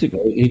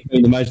 statistically, he's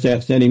been the most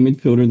outstanding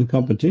midfielder in the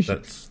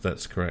competition.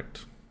 That's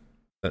correct.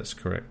 That's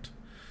correct.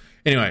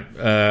 Anyway,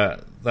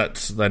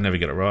 they never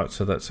get it right,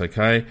 so that's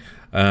okay.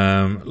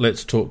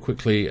 Let's talk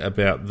quickly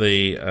about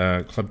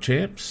the club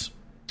champs.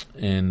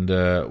 And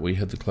we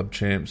had the club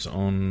champs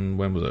on,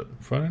 when was it?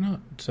 Friday night?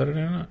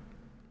 Saturday night?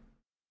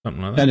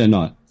 Something like that.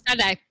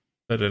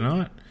 Saturday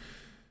night.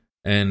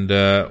 And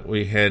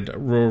we had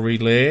Rory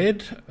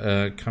Laird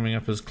coming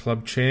up as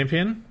club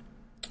champion.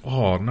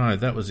 Oh, no,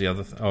 that was the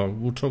other thing. Oh,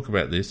 we'll talk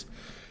about this,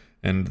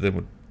 and then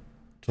we'll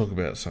talk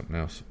about something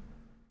else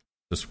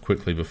just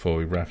quickly before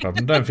we wrap up.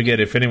 And don't forget,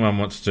 if anyone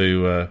wants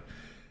to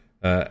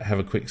have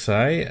a quick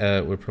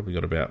say, we've probably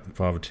got about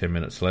 5 or 10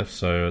 minutes left,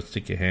 so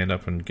stick your hand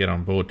up and get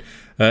on board.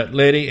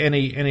 Lairdy,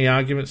 any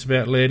arguments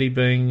about Lairdy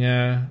being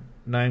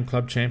named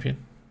club champion?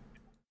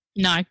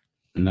 No.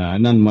 No,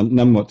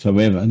 none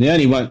whatsoever. The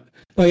only one,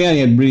 he only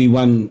had really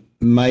one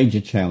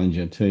major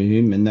challenger to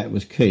him, and that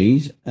was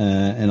Keys.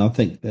 And I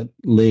think that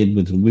led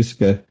with a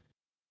whisker.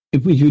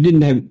 If you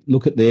didn't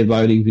look at their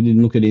voting, if you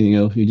didn't look at anything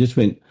else, you just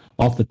went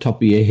off the top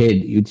of your head,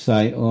 you'd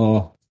say,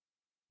 oh,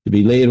 to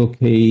be Laird or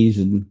Keys,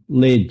 and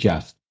Laird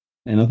just.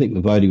 And I think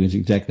the voting was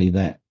exactly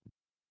that.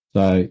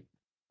 So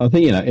I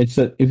think,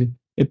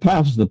 it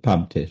passes the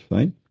pub test,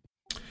 right?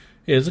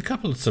 Yeah, there's a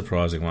couple of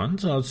surprising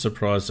ones. I was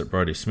surprised that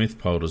Brodie Smith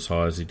polled as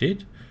high as he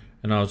did,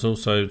 and I was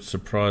also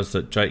surprised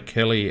that Jake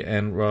Kelly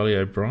and Riley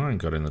O'Brien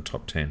got in the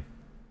top 10.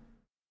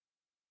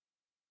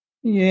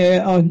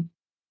 Yeah,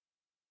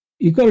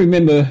 you've got to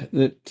remember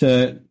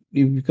that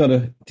you've got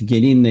to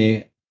get in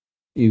there,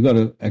 you've got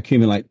to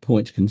accumulate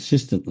points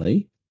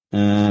consistently,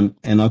 and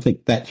I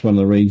think that's one of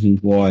the reasons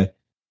why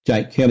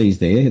Jake Kelly's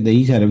there.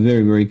 He's had a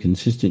very, very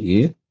consistent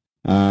year.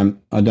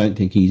 I don't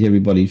think he's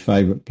everybody's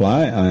favourite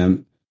player.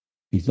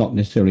 He's not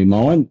necessarily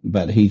mine,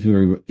 but he's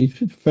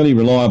fairly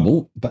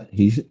reliable, but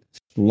he's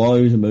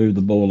slow to move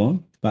the ball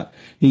on. But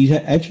he's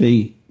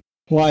actually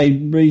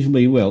played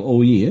reasonably well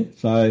all year,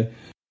 so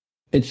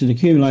it's an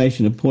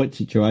accumulation of point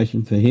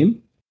situation for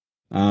him.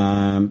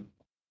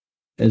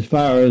 As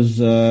far as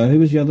who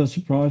was the other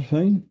surprise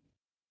thing?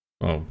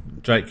 Well,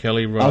 Jake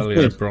Kelly,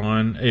 Riley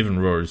O'Brien, even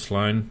Rory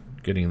Sloane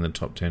getting in the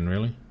top 10,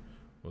 really.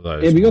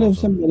 Yeah, we got to have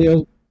somebody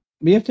else.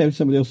 We have to have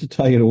somebody else to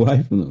take it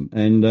away from them.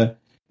 And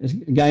it's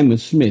a game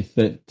with Smith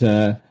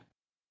that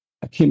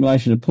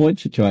accumulation of point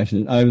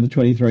situation over the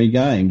 23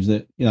 games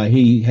that,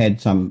 he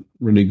had some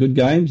really good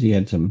games. He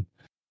had some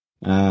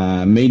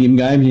medium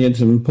games. He had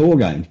some poor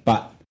games.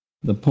 But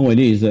the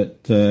point is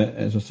that,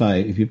 as I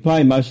say, if you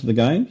play most of the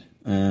games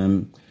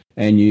and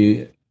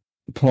you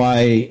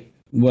play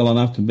well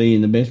enough to be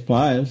in the best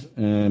players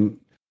in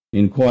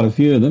quite a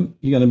few of them,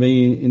 you're going to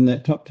be in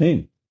that top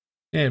 10.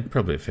 Yeah,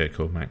 probably a fair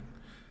call, mate.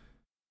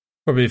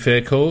 Probably a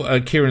fair call.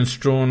 Kieran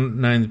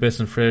Strawn named the best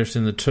and fairest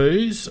in the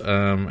twos,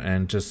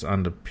 and just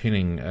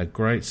underpinning a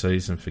great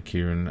season for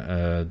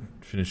Kieran,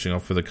 finishing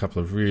off with a couple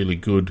of really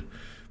good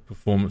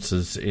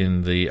performances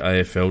in the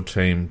AFL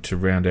team to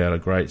round out a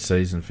great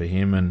season for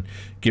him. And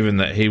given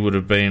that he would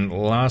have been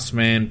last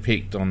man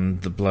picked on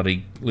the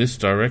bloody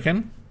list, I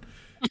reckon,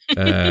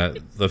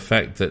 the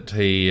fact that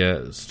he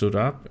stood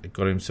up,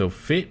 got himself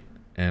fit,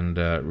 and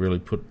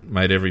really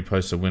made every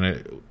post a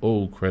winner,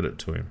 all credit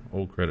to him.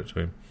 All credit to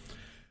him.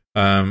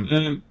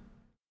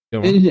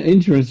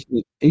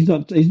 Interesting. He's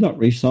not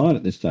re-signed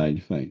at this stage,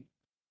 I think.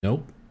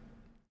 Nope.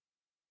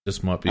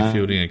 Just might be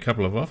fielding a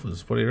couple of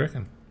offers. What do you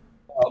reckon?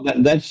 Well,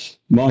 that's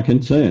my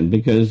concern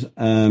because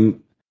I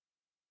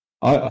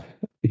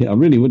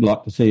really would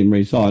like to see him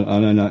re-sign. I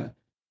don't know.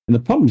 And the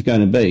problem's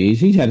going to be is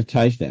he's had a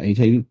taste now.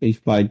 He's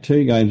played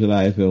 2 games at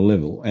AFL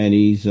level, and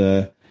he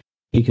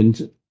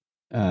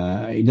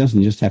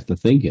doesn't just have to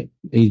think it.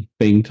 He's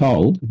being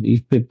told.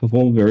 He's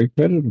performed very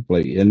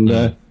creditably,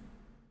 and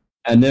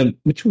then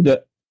which would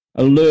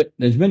alert.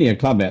 There's many a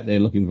club out there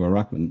looking for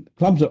a ruckman.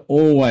 Clubs are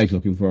always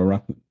looking for a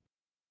ruckman,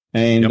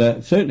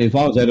 and certainly if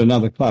I was at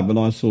another club and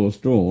I saw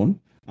Strawn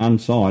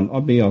unsigned,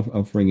 I'd be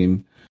offering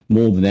him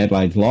more than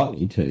Adelaide's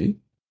likely to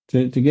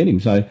get him.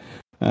 So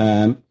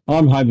I'm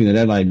hoping that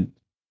Adelaide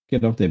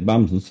get off their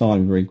bums and sign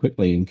him very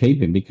quickly and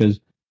keep him because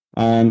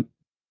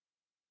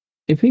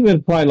if he were to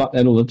play like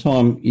that all the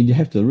time, you'd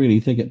have to really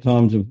think at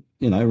times of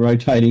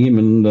rotating him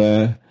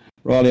and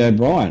Riley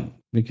O'Brien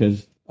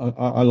because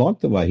I like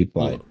the way he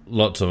played.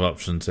 Lots of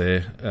options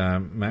there,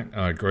 Mac.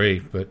 I agree,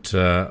 but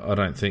I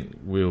don't think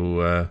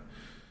I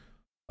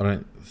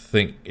don't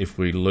think if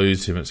we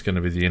lose him, it's going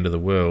to be the end of the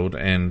world.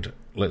 And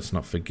let's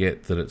not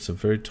forget that it's a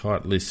very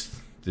tight list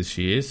this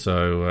year.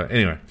 So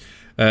anyway,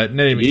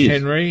 Nettie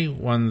McHenry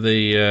won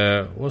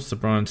the what's the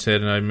Brian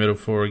Sadino medal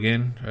for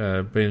again?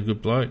 Being a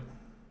good bloke.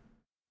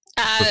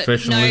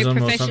 Professionalism.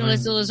 No,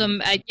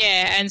 professionalism.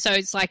 Yeah, and so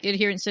it's like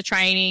adherence to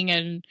training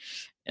and.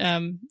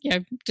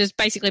 Just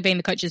basically being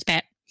the coach's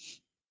pet.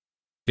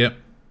 Yep.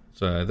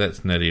 So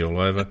that's Nettie all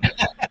over.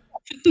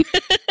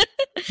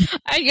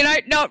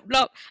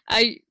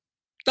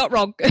 Not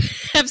wrong.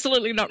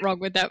 Absolutely not wrong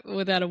with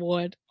that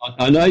award.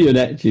 I know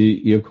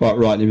you're quite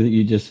right in everything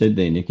you just said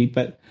there, Nikki.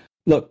 But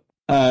look,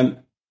 I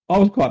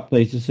was quite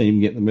pleased to see him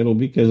get the medal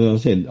because,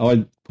 as I said,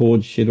 I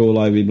poured shit all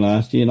over him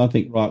last year, and I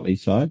think rightly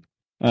so.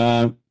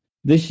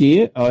 This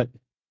year,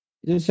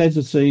 just as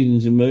the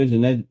season's emerged,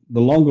 and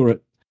the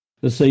longer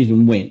the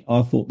season went,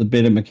 I thought the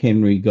better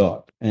McHenry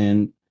got,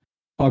 and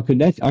I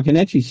can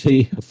actually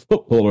see a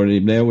footballer in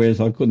him now, whereas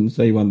I couldn't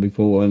see one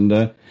before.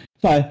 And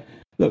so,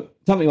 look,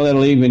 something like that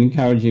will even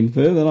encourage him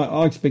further. And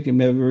I expect him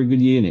to have a very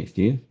good year next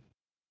year.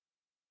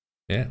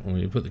 Yeah, well,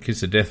 you put the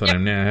kiss of death on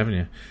him now, haven't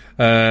you?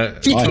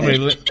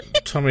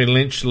 Tommy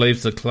Lynch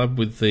leaves the club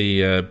with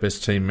the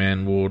Best Team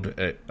Man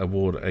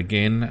award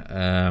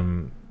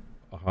again.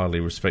 Highly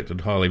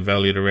respected, highly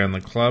valued around the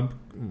club,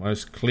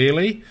 most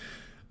clearly.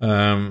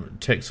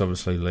 Tech's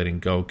obviously leading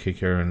goal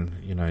kicker, and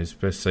his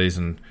best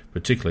season,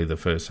 particularly the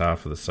first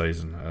half of the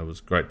season, it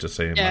was great to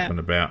see him up and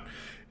about.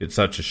 It's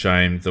such a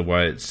shame the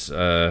way it's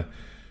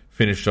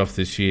finished off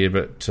this year,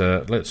 but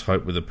let's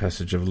hope with the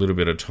passage of a little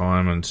bit of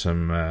time and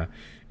some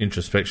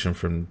introspection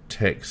from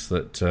Tex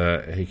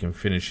that he can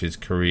finish his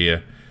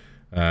career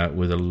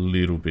with a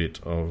little bit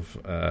of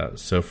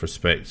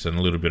self-respect and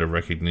a little bit of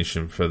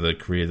recognition for the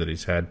career that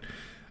he's had.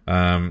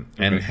 And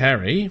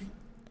Harry,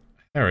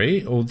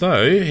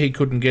 although he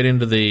couldn't get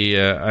into the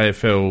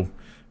AFL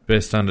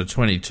Best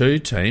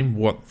Under-22 team,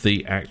 what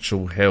the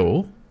actual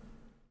hell?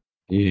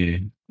 Yeah.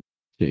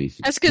 Jeez.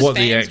 That's because what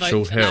the fans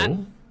actual vote for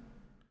hell?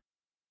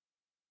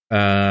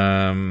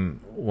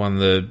 Won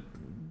the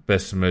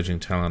Best Emerging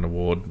Talent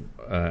Award,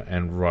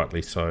 and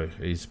rightly so.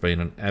 He's been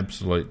an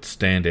absolute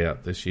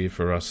standout this year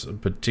for us,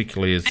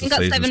 particularly as the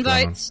season's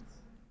gone on.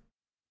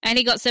 And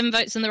he got 7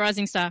 votes in the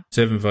Rising Star.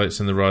 7 votes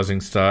in the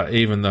Rising Star,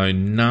 even though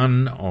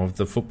none of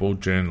the football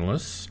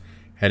journalists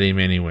had him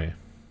anywhere.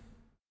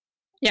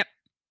 Yep.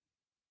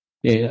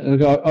 Yeah,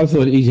 look, I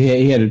thought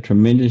he had a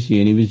tremendous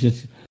year, and he was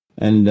just,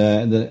 and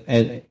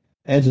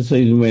as the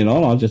season went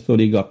on, I just thought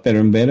he got better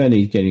and better, and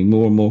he's getting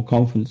more and more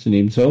confidence in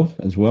himself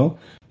as well.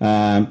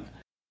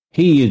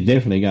 He is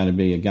definitely going to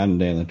be a gun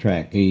down the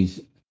track. He's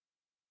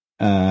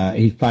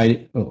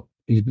played. Well,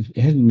 he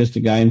hasn't missed a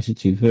game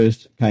since he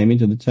first came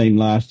into the team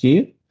last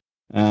year,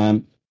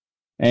 and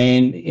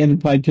he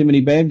hasn't played too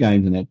many bad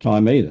games in that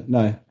time either.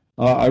 No,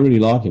 I really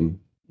like him.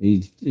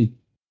 He's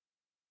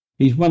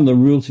one of the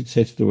real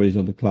success stories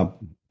of the club,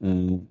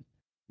 and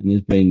there's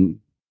been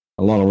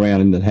a lot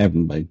around him that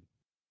haven't been.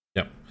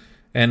 Yep.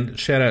 And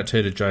shout out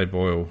to Jay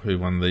Boyle, who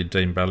won the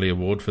Dean Bailey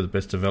Award for the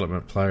Best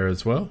Development Player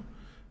as well.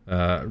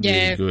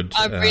 Really good.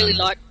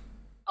 I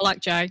like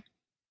Jay.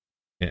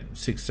 Yeah,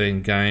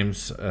 16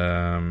 games,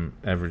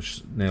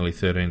 averaged nearly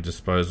 13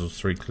 disposals,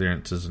 3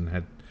 clearances, and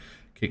had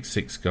kicked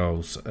 6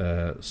 goals.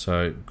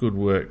 So good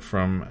work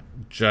from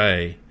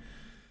Jay.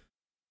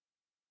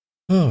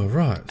 Oh,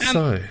 right.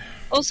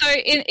 Also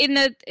in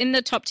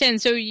the top 10.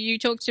 So you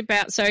talked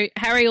about. So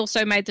Harry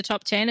also made the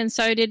top 10, and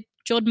so did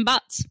Jordan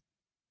Butts.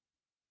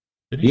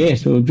 Did he?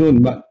 Yes, well,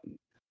 Jordan Butts.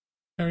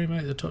 Harry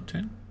made the top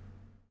 10?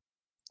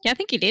 Yeah, I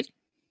think he did.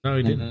 No,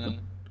 he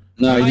didn't.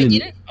 No, he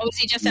didn't. Or was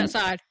he just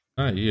outside?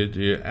 No,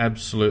 you're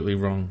absolutely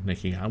wrong,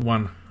 Nikki. 100%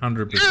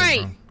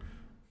 wrong.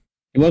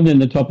 He wasn't in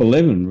the top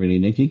 11, really,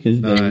 Nicky, because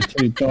they were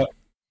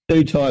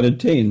too tight at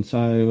 10.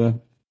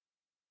 So,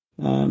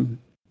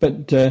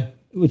 but it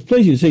was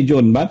pleasing to see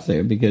Jordan Butts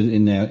there because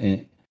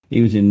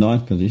he was in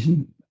 9th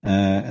position.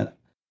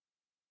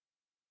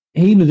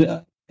 He was,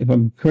 if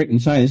I'm correct in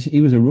saying this, he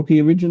was a rookie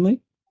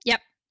originally.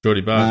 Yep. Geordie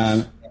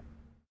Butts.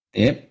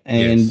 Yep,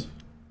 and yes.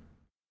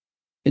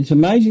 It's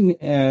amazing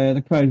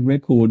the Crows'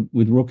 record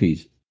with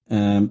rookies.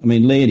 I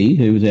mean, Lairdy,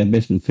 who was our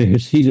best and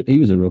fairest, he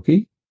was a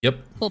rookie. Yep.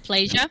 For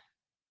pleasure.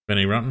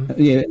 Benny Rutten.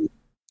 Yeah.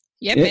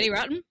 Yep, Benny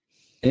Rutten.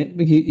 Yeah,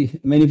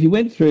 I mean, if you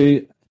went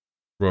through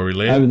Rory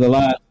Laird over the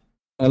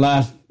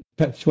last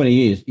perhaps 20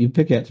 years, you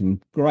pick out some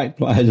great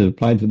players that have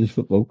played for this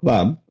football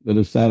club that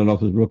have started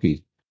off as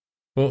rookies.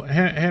 Well,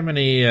 how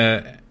many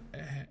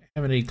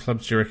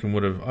clubs do you reckon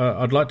would have?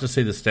 I'd like to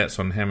see the stats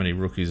on how many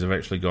rookies have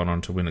actually gone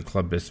on to win a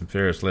club best and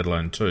fairest, let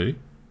alone 2.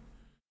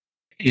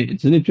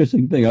 It's an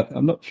interesting thing.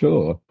 I'm not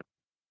sure.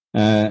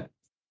 It'd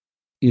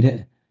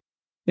be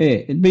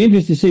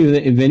interesting to see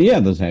if any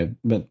others have,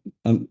 but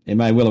it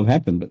may well have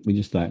happened, but we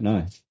just don't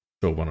know.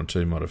 Sure, 1 or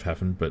 2 might have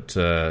happened, but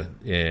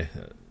yeah,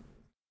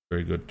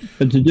 very good.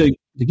 But to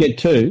get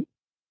 2,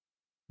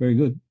 very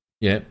good.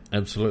 Yeah,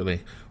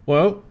 absolutely.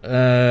 Well,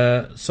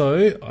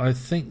 so I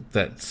think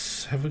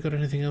that's... Have we got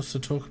anything else to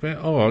talk about?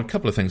 Oh, a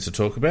couple of things to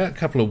talk about. A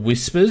couple of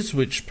whispers,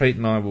 which Pete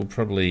and I will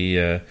probably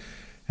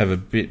have a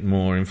bit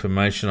more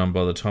information on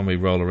by the time we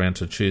roll around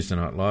to Tuesday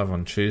Night Live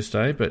on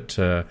Tuesday. But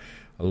a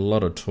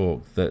lot of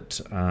talk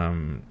that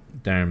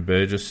Darren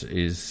Burgess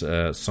is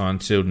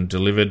signed, sealed and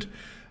delivered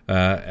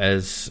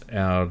as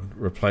our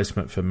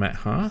replacement for Matt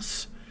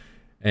Haas.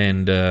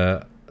 And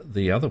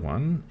the other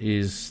one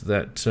is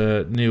that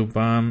Neil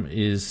Baum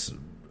is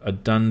a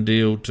done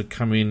deal to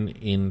come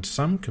in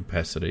some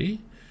capacity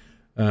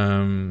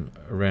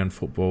around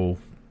football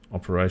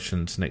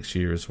operations next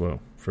year as well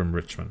from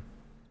Richmond.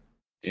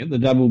 Yeah, the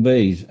double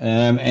Bs.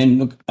 And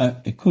look,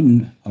 it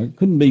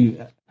couldn't be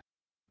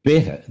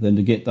better than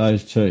to get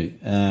those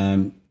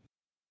 2.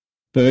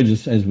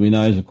 Burgess, as we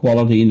know, is a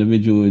quality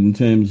individual in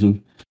terms of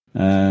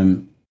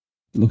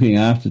looking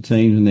after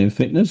teams and their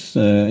fitness,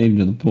 even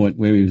to the point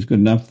where he was good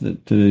enough to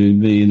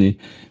be in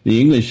the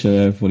English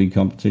footy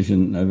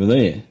competition over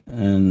there.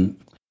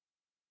 And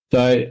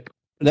so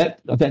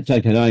that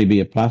can only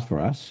be a plus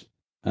for us.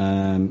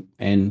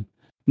 And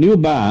Neil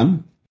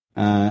Baum,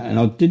 and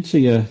I did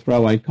see a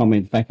throwaway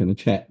comment back in the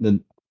chat that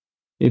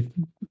if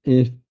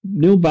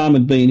Neil Baum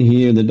had been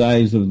here in the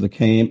days of the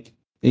camp,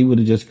 he would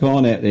have just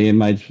gone out there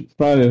and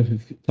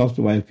tossed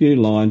away a few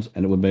lines,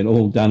 and it would have been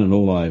all done and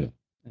all over.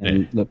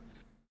 And look,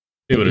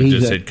 he would have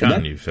just said,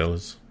 "Can't you,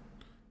 fellas?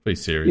 Be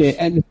serious."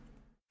 Yeah,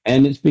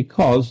 and it's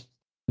because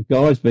the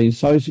guy's been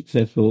so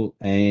successful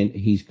and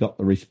he's got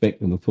the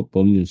respect of the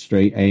football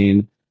industry.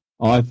 And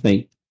I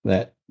think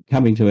that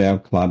coming to our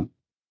club,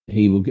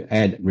 he will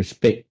add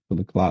respect for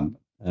the club.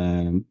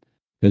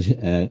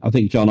 because I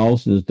think John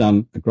Olsen has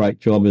done a great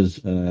job as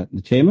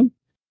the chairman,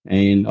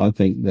 and I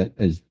think that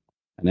as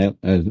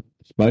a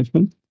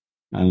spokesman,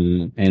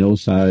 and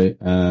also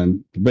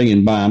to bring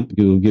in Barm,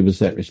 he will give us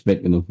that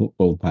respect in the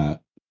football part.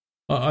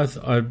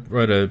 I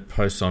wrote a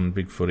post on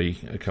Big Footy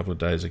a couple of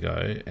days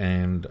ago,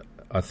 and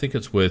I think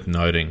it's worth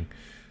noting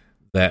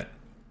that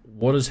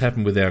what has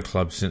happened with our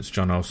club since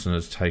John Olsen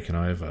has taken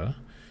over,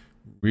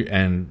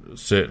 and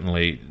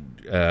certainly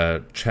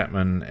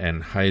Chapman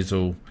and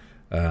Hazel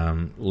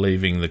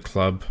leaving the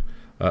club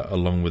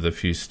along with a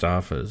few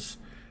staffers,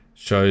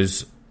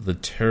 shows the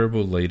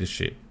terrible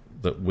leadership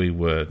that we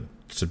were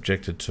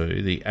subjected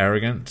to, the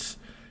arrogance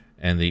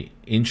and the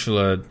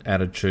insular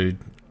attitude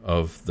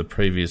of the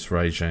previous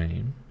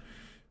regime,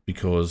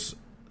 because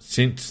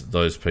since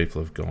those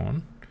people have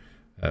gone,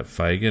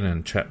 Fagan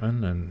and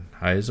Chapman and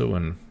Hazel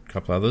and a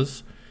couple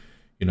others,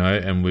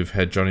 and we've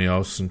had Johnny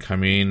Olsen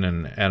come in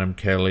and Adam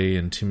Kelly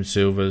and Tim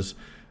Silvers,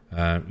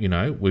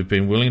 we've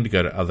been willing to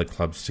go to other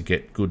clubs to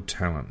get good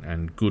talent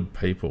and good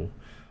people.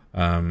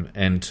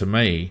 And to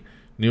me,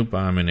 Neil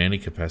Barm in any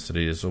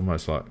capacity is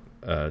almost like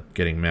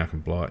getting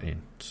Malcolm Blight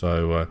in.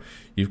 So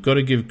you've got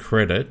to give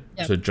credit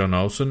to John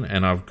Olsen,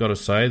 and I've got to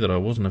say that I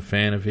wasn't a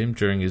fan of him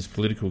during his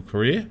political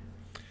career.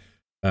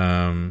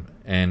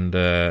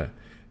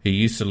 He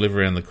used to live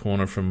around the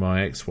corner from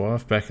my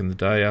ex-wife back in the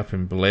day up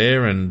in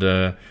Blair, and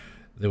there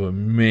were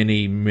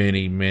many,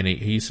 many, many...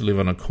 He used to live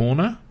on a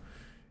corner,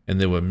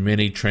 and there were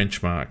many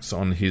trench marks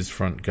on his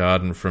front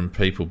garden from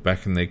people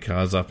backing their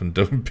cars up and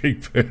doing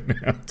big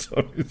burnouts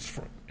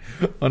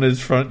on his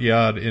front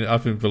yard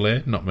up in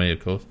Blair. Not me,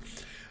 of course.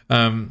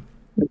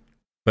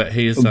 But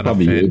he has done a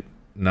fan...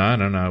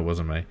 No, it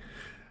wasn't me.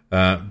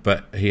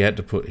 But he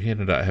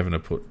ended up having to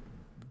put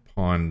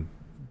pine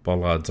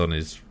bollards on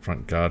his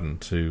front garden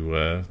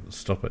to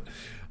stop it.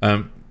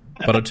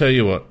 But I tell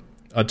you what,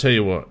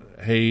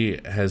 he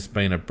has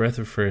been a breath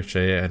of fresh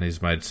air, and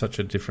he's made such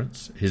a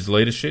difference. His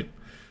leadership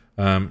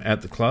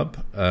at the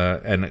club,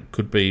 and it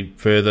could be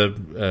further,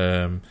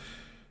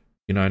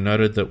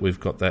 noted that we've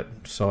got that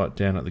site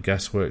down at the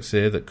gasworks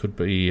there that could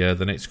be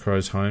the next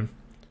Crows home.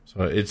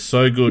 So it's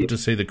so good to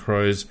see the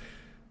Crows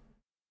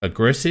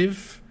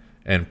aggressive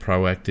and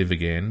proactive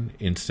again,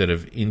 instead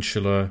of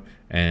insular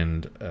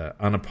and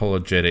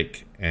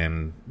unapologetic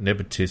and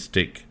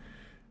nepotistic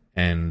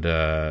and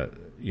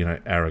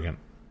arrogant.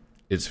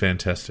 It's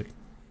fantastic.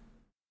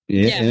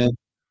 Yeah.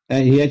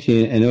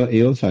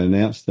 He also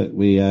announced that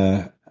we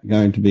are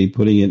going to be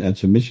putting in a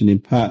submission in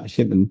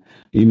partnership, and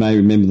you may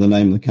remember the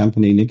name of the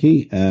company,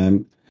 Nikki,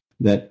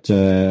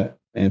 that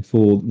and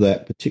for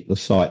that particular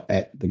site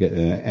at the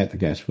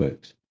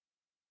gasworks.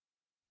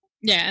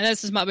 Yeah,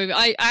 that's a smart move.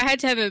 I had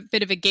to have a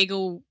bit of a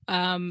giggle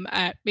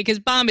because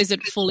Barm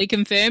isn't fully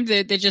confirmed.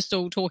 They're just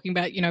all talking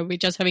about, we're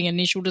just having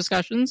initial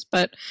discussions,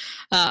 but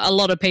a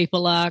lot of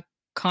people are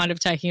kind of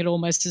taking it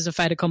almost as a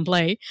fait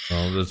accompli.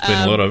 Well, there's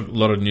been a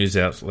lot of news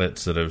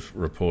outlets that have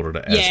reported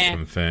it as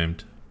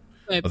confirmed.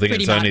 I think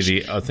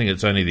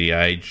it's only the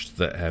Age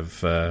that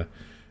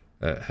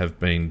have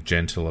been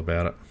gentle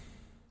about it.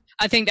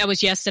 I think that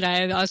was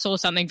yesterday. I saw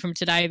something from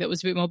today that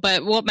was a bit more.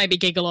 But what made me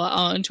giggle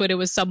on Twitter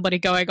was somebody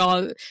going,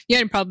 the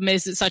only problem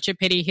is it's such a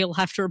pity he'll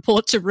have to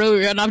report to Roo.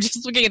 And I'm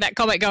just looking at that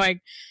comment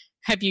going,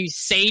 have you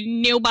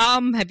seen Neil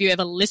Barm? Have you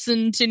ever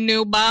listened to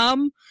Neil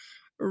Barm?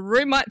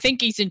 Roo might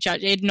think he's in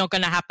charge. It's not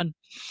going to happen.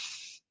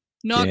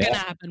 Not going to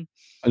happen.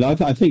 And I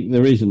think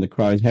the reason the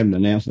Crows haven't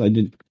announced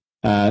they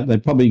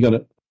probably got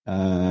it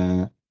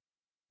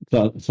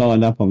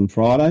signed up on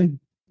Friday.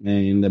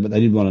 But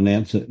they did want to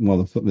announce it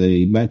while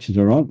the matches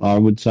are on. I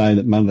would say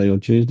that Monday or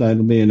Tuesday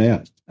it'll be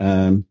announced.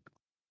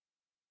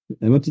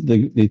 What's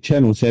it, the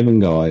Channel 7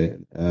 guy?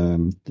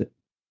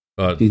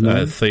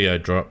 Theo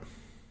Drop.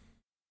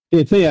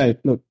 Yeah, Theo.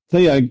 Look,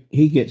 Theo,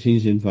 he gets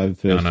his info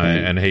first. I know,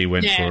 and he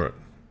went for it.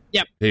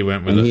 Yep. He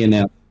went with it.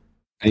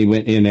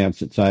 He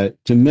announced it. So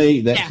to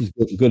me, that's as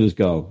good as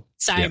gold.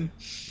 Same.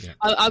 Yep.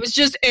 I was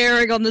just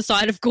erring on the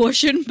side of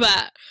caution,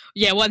 but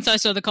once I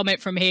saw the comment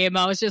from him,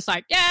 I was just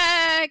like,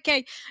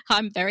 okay,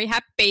 I'm very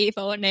happy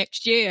for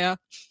next year.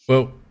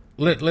 Well,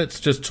 let's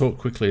just talk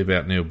quickly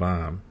about Neil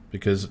Barm,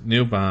 because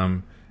Neil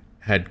Barm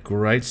had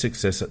great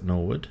success at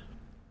Norwood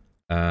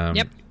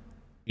in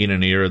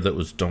an era that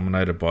was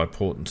dominated by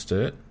Port and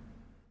Sturt.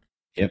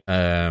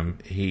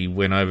 Yep. He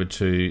went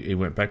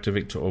back to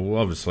Victoria. Well,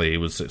 obviously he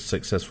was a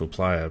successful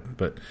player,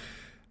 but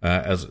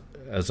as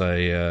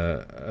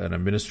an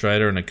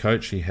administrator and a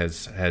coach, he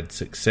has had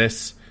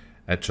success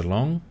at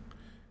Geelong.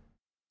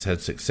 He's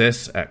had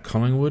success at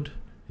Collingwood.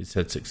 He's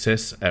had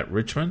success at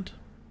Richmond.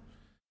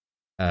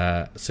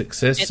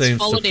 Success seems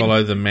to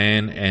follow the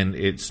man, and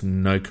it's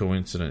no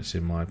coincidence,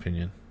 in my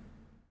opinion.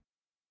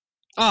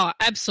 Oh,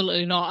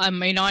 absolutely not. I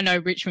mean, I know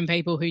Richmond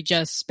people who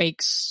just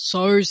speak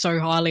so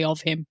highly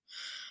of him.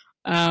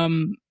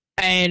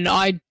 And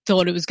I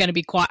thought it was going to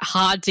be quite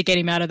hard to get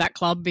him out of that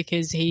club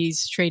because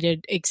he's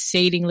treated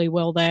exceedingly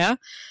well there.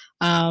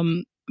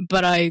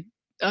 But I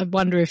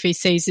wonder if he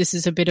sees this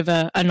as a bit of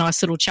a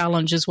nice little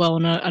challenge as well,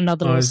 and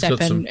another little step.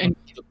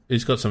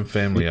 He's got some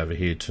family over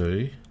here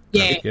too.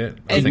 Yeah.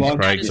 I think And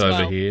Craig's as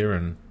well. over here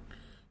and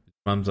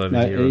Mum's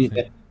over here. I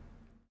think.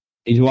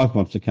 His wife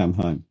wants to come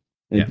home.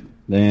 Yeah.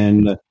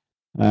 And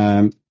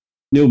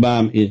Neil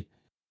Baum is,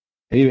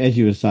 as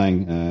you were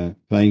saying,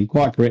 playing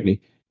quite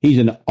correctly, he's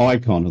an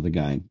icon of the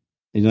game.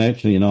 He's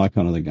actually an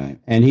icon of the game.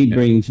 And he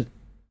brings,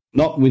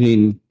 not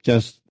within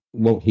just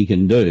what he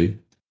can do,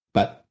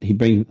 but he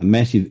brings a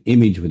massive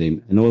image with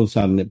him. And all of a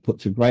sudden it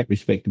puts a great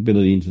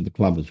respectability into the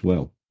club as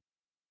well.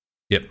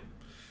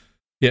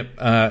 Yep.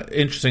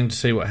 Interesting to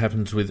see what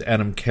happens with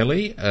Adam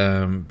Kelly,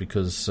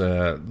 because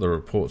the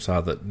reports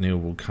are that Neil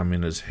will come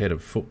in as head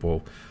of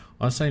football.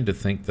 I seem to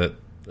think that,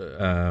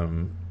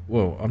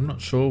 I'm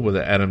not sure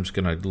whether Adam's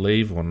going to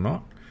leave or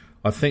not.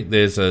 I think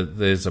there's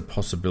a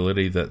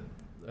possibility that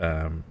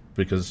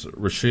because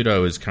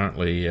Rashudo is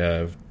currently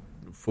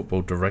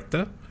football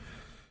director,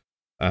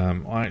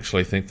 I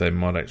actually think they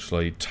might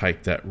actually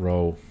take that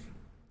role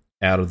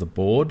out of the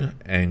board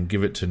and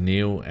give it to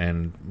Neil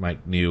and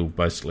make Neil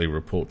basically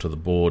report to the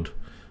board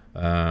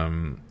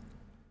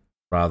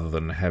rather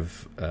than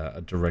have a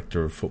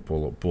director of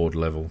football at board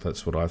level.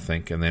 That's what I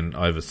think, and then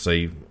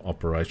oversee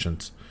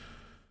operations.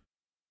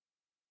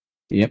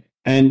 Yep,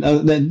 and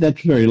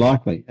that's very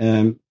likely.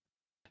 And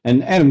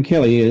Adam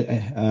Kelly,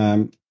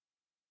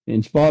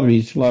 in spite of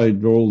his slow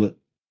drawl that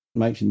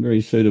makes him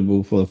very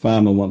suitable for the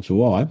farmer wants a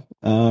wife,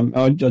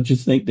 I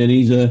just think that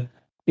he's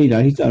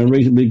done a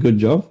reasonably good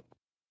job.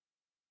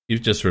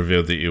 You've just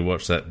revealed that you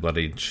watched that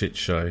bloody shit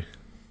show.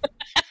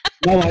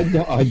 No, I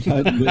don't. I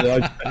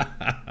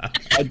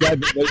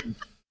don't.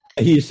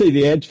 You see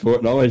the ads for it,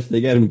 and I always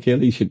think Adam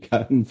Kelly should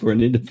go in for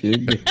an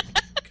interview.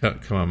 Come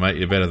on, mate,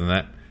 you're better than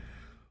that.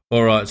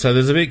 All right, so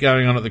there's a bit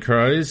going on at the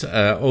Crows.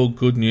 All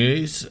good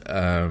news.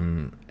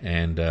 Look,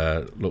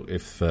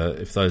 if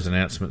those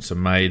announcements are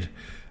made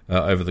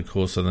over the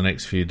course of the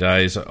next few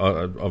days,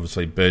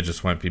 obviously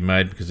Burgess won't be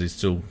made because he's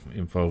still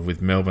involved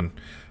with Melbourne.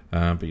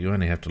 But you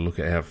only have to look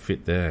at how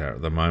fit they are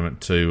at the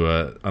moment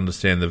to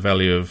understand the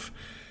value of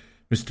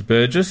Mr.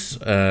 Burgess.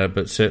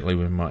 But certainly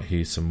we might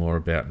hear some more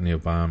about Neil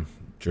Baum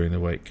during the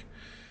week.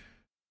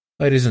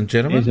 Ladies and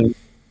gentlemen,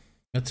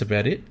 that's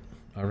about it,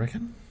 I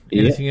reckon.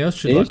 Anything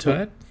else you'd like to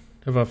add?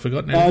 Have I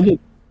forgotten anything?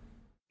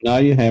 No,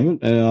 you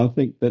haven't. And I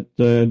think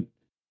that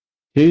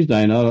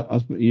Tuesday night,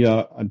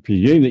 I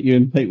presume that you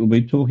and Pete will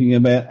be talking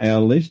about our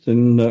list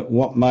and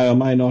what may or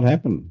may not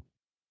happen.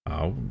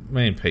 Oh,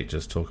 me and Pete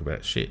just talk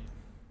about shit.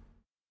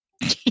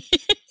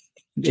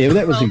 Yeah, well,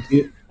 that was a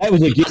given. I was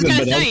going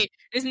to say,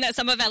 isn't that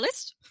some of our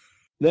list?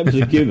 That was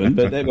a given,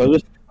 but I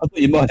thought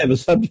you might have a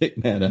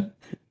subject matter.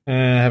 I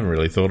haven't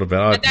really thought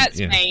about it. That's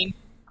mean.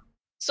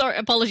 Sorry,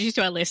 apologies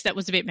to our list. That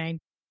was a bit mean.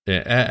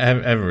 Yeah, I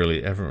haven't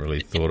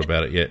really thought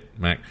about it yet,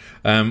 Mac.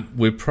 I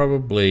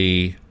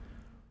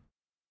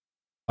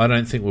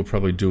don't think we'll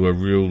probably do a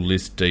real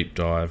list deep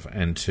dive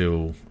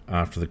until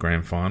after the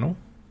grand final.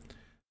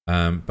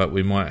 But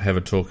we might have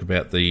a talk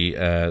about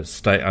the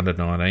state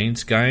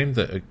under-19s game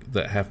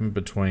that happened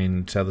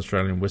between South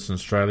Australia and Western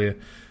Australia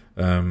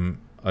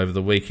over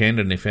the weekend.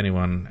 And if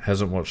anyone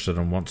hasn't watched it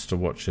and wants to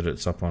watch it,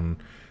 it's up on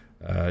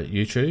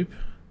YouTube.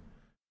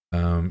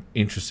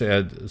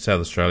 South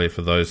Australia,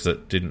 for those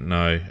that didn't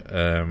know,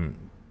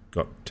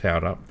 got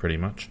towed up pretty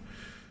much.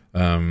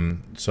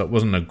 So it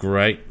wasn't a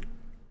great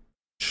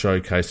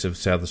showcase of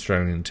South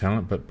Australian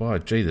talent, but by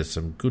gee, there's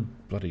some good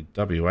bloody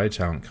WA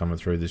talent coming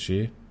through this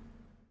year.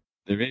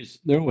 There is.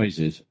 There always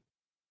is.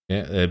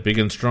 Yeah, they're big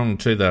and strong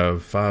too. They're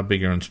far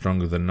bigger and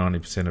stronger than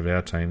 90% of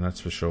our team,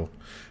 that's for sure.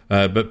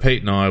 But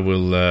Pete and I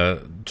will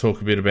talk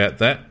a bit about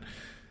that.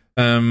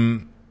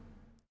 So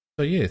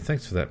yeah,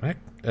 thanks for that, Mac.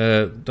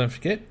 Don't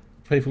forget,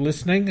 people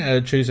listening,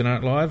 Tuesday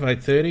Night Live,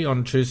 8:30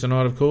 on Tuesday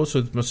night, of course,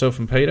 with myself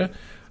and Peter.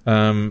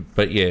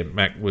 But yeah,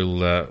 Mac,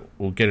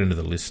 we'll get into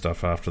the list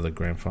stuff after the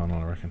grand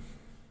final, I reckon.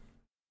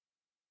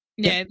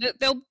 Yeah,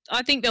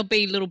 I think there'll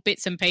be little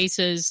bits and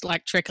pieces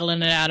like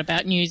trickling it out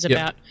about news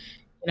about,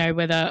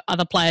 whether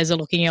other players are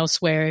looking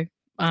elsewhere,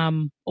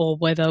 or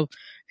whether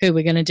who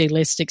we're going to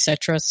delist,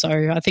 etc. So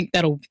I think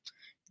that'll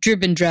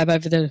drib and drab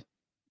over the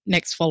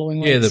next following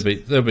weeks. Yeah,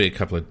 there'll be a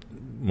couple of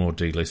more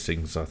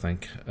delistings, I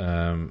think,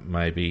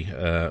 maybe.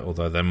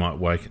 Although they might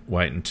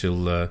wait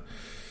until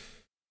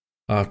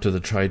after the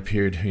trade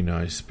period, who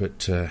knows?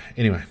 But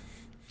anyway.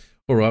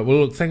 All right, well,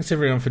 look, thanks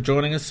everyone for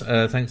joining us.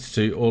 Thanks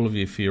to all of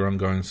you for your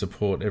ongoing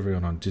support,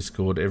 everyone on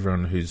Discord,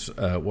 everyone who's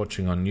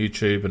watching on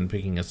YouTube and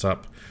picking us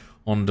up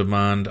on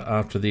demand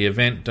after the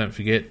event. Don't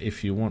forget,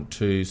 if you want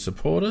to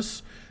support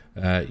us,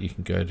 you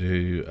can go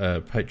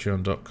to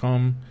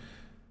patreon.com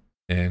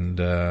and...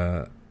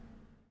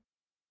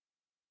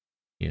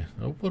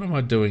 what am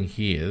I doing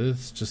here?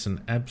 It's just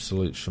an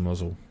absolute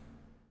schmozzle.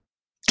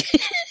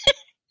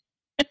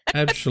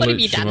 Absolute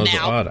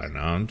schmozzle. I don't know.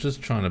 I'm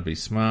just trying to be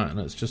smart and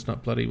it's just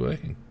not bloody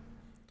working.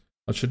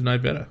 I should know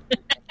better.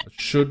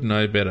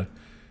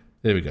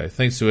 There we go.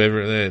 Thanks to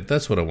everyone.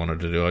 That's what I wanted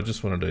to do. I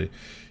just wanted to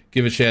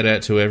give a shout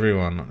out to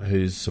everyone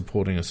who's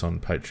supporting us on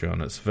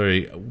Patreon. It's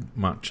very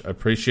much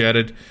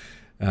appreciated.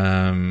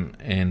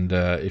 And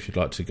if you'd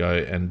like to go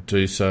and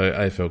do so,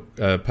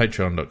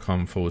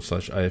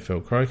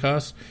 patreon.com/AFL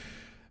CrowCast.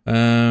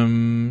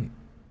 I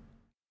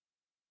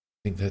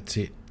think that's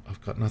it.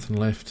 I've got nothing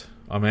left.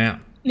 I'm out.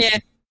 Yeah.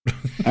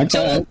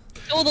 Okay.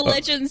 All the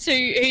legends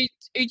who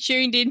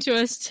tuned into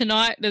us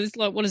tonight, there's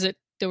like, what is it?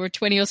 There were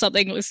 20 or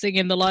something listening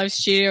in the live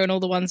studio and all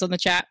the ones on the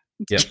chat.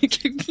 Yep.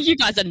 You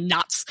guys are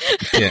nuts.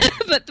 Yeah.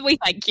 But we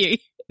thank you.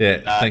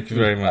 Yeah, thank you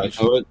very much.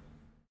 All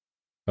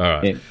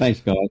right. Yeah,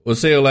 thanks, guys. We'll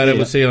see you later.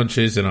 We'll see you on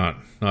Tuesday night.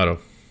 Night all.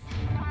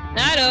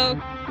 Night all.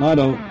 Night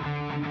all.